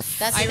 Yeah. Yes.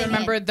 That's I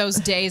remember those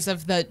days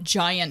of the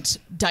giant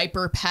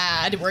diaper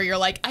pad where you're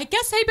like, I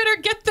guess I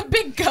better get the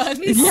big guns.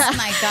 Yeah. Oh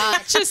my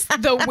God. Just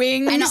the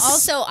wings. And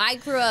also I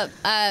grew up.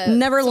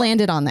 Never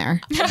landed on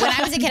there. When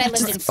I was a kid, I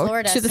lived in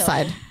Florida. To the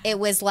side. It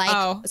was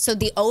like, so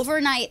the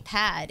overnight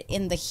pad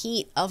in the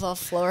heat of a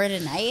Florida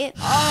night.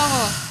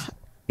 Oh.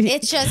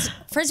 It's just,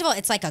 first of all,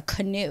 it's like a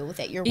canoe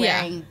that you're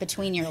wearing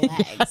between your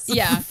legs.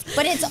 Yeah.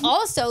 But it's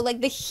also like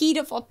the heat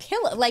of a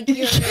pillow. Like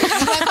you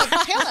have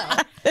a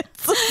pillow.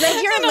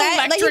 Like your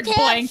leg, like you can't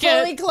blanket.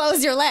 fully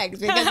close your legs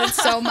because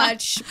it's so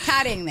much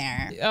padding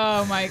there.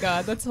 Oh my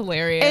God, that's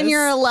hilarious. And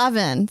you're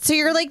 11. So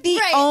you're like the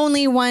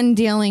only one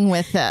dealing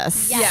with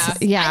this. Yes.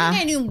 Yeah. I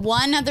think I knew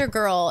one other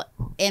girl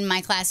in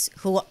my class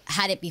who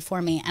had it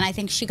before me, and I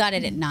think she got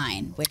it at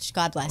 9, which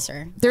God bless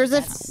her.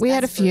 We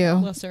had a few.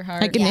 Bless her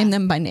heart. I can name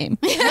them by name.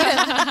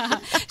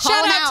 Shout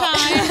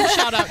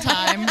out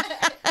time.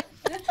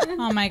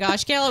 Oh my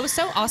gosh, Gail, it was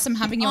so awesome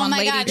having you on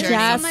Lady Journey.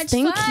 Yes, so much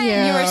thank fun.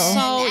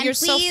 you. You're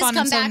so fun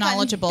and so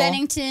knowledgeable. On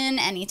Bennington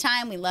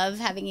anytime. We love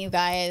having you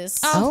guys.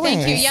 Oh,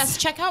 thank you. Yes,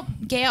 check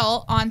out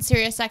Gail on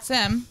Sirius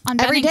XM on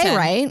every Bennington. day,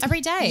 right?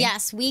 Every day.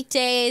 Yes,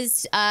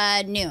 weekdays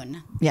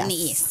noon in the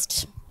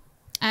East.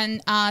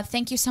 And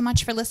thank you so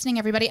much for listening,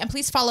 everybody. And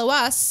please follow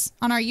us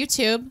on our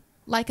YouTube,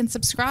 like and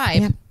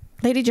subscribe. Yeah.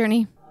 Lady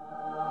Journey.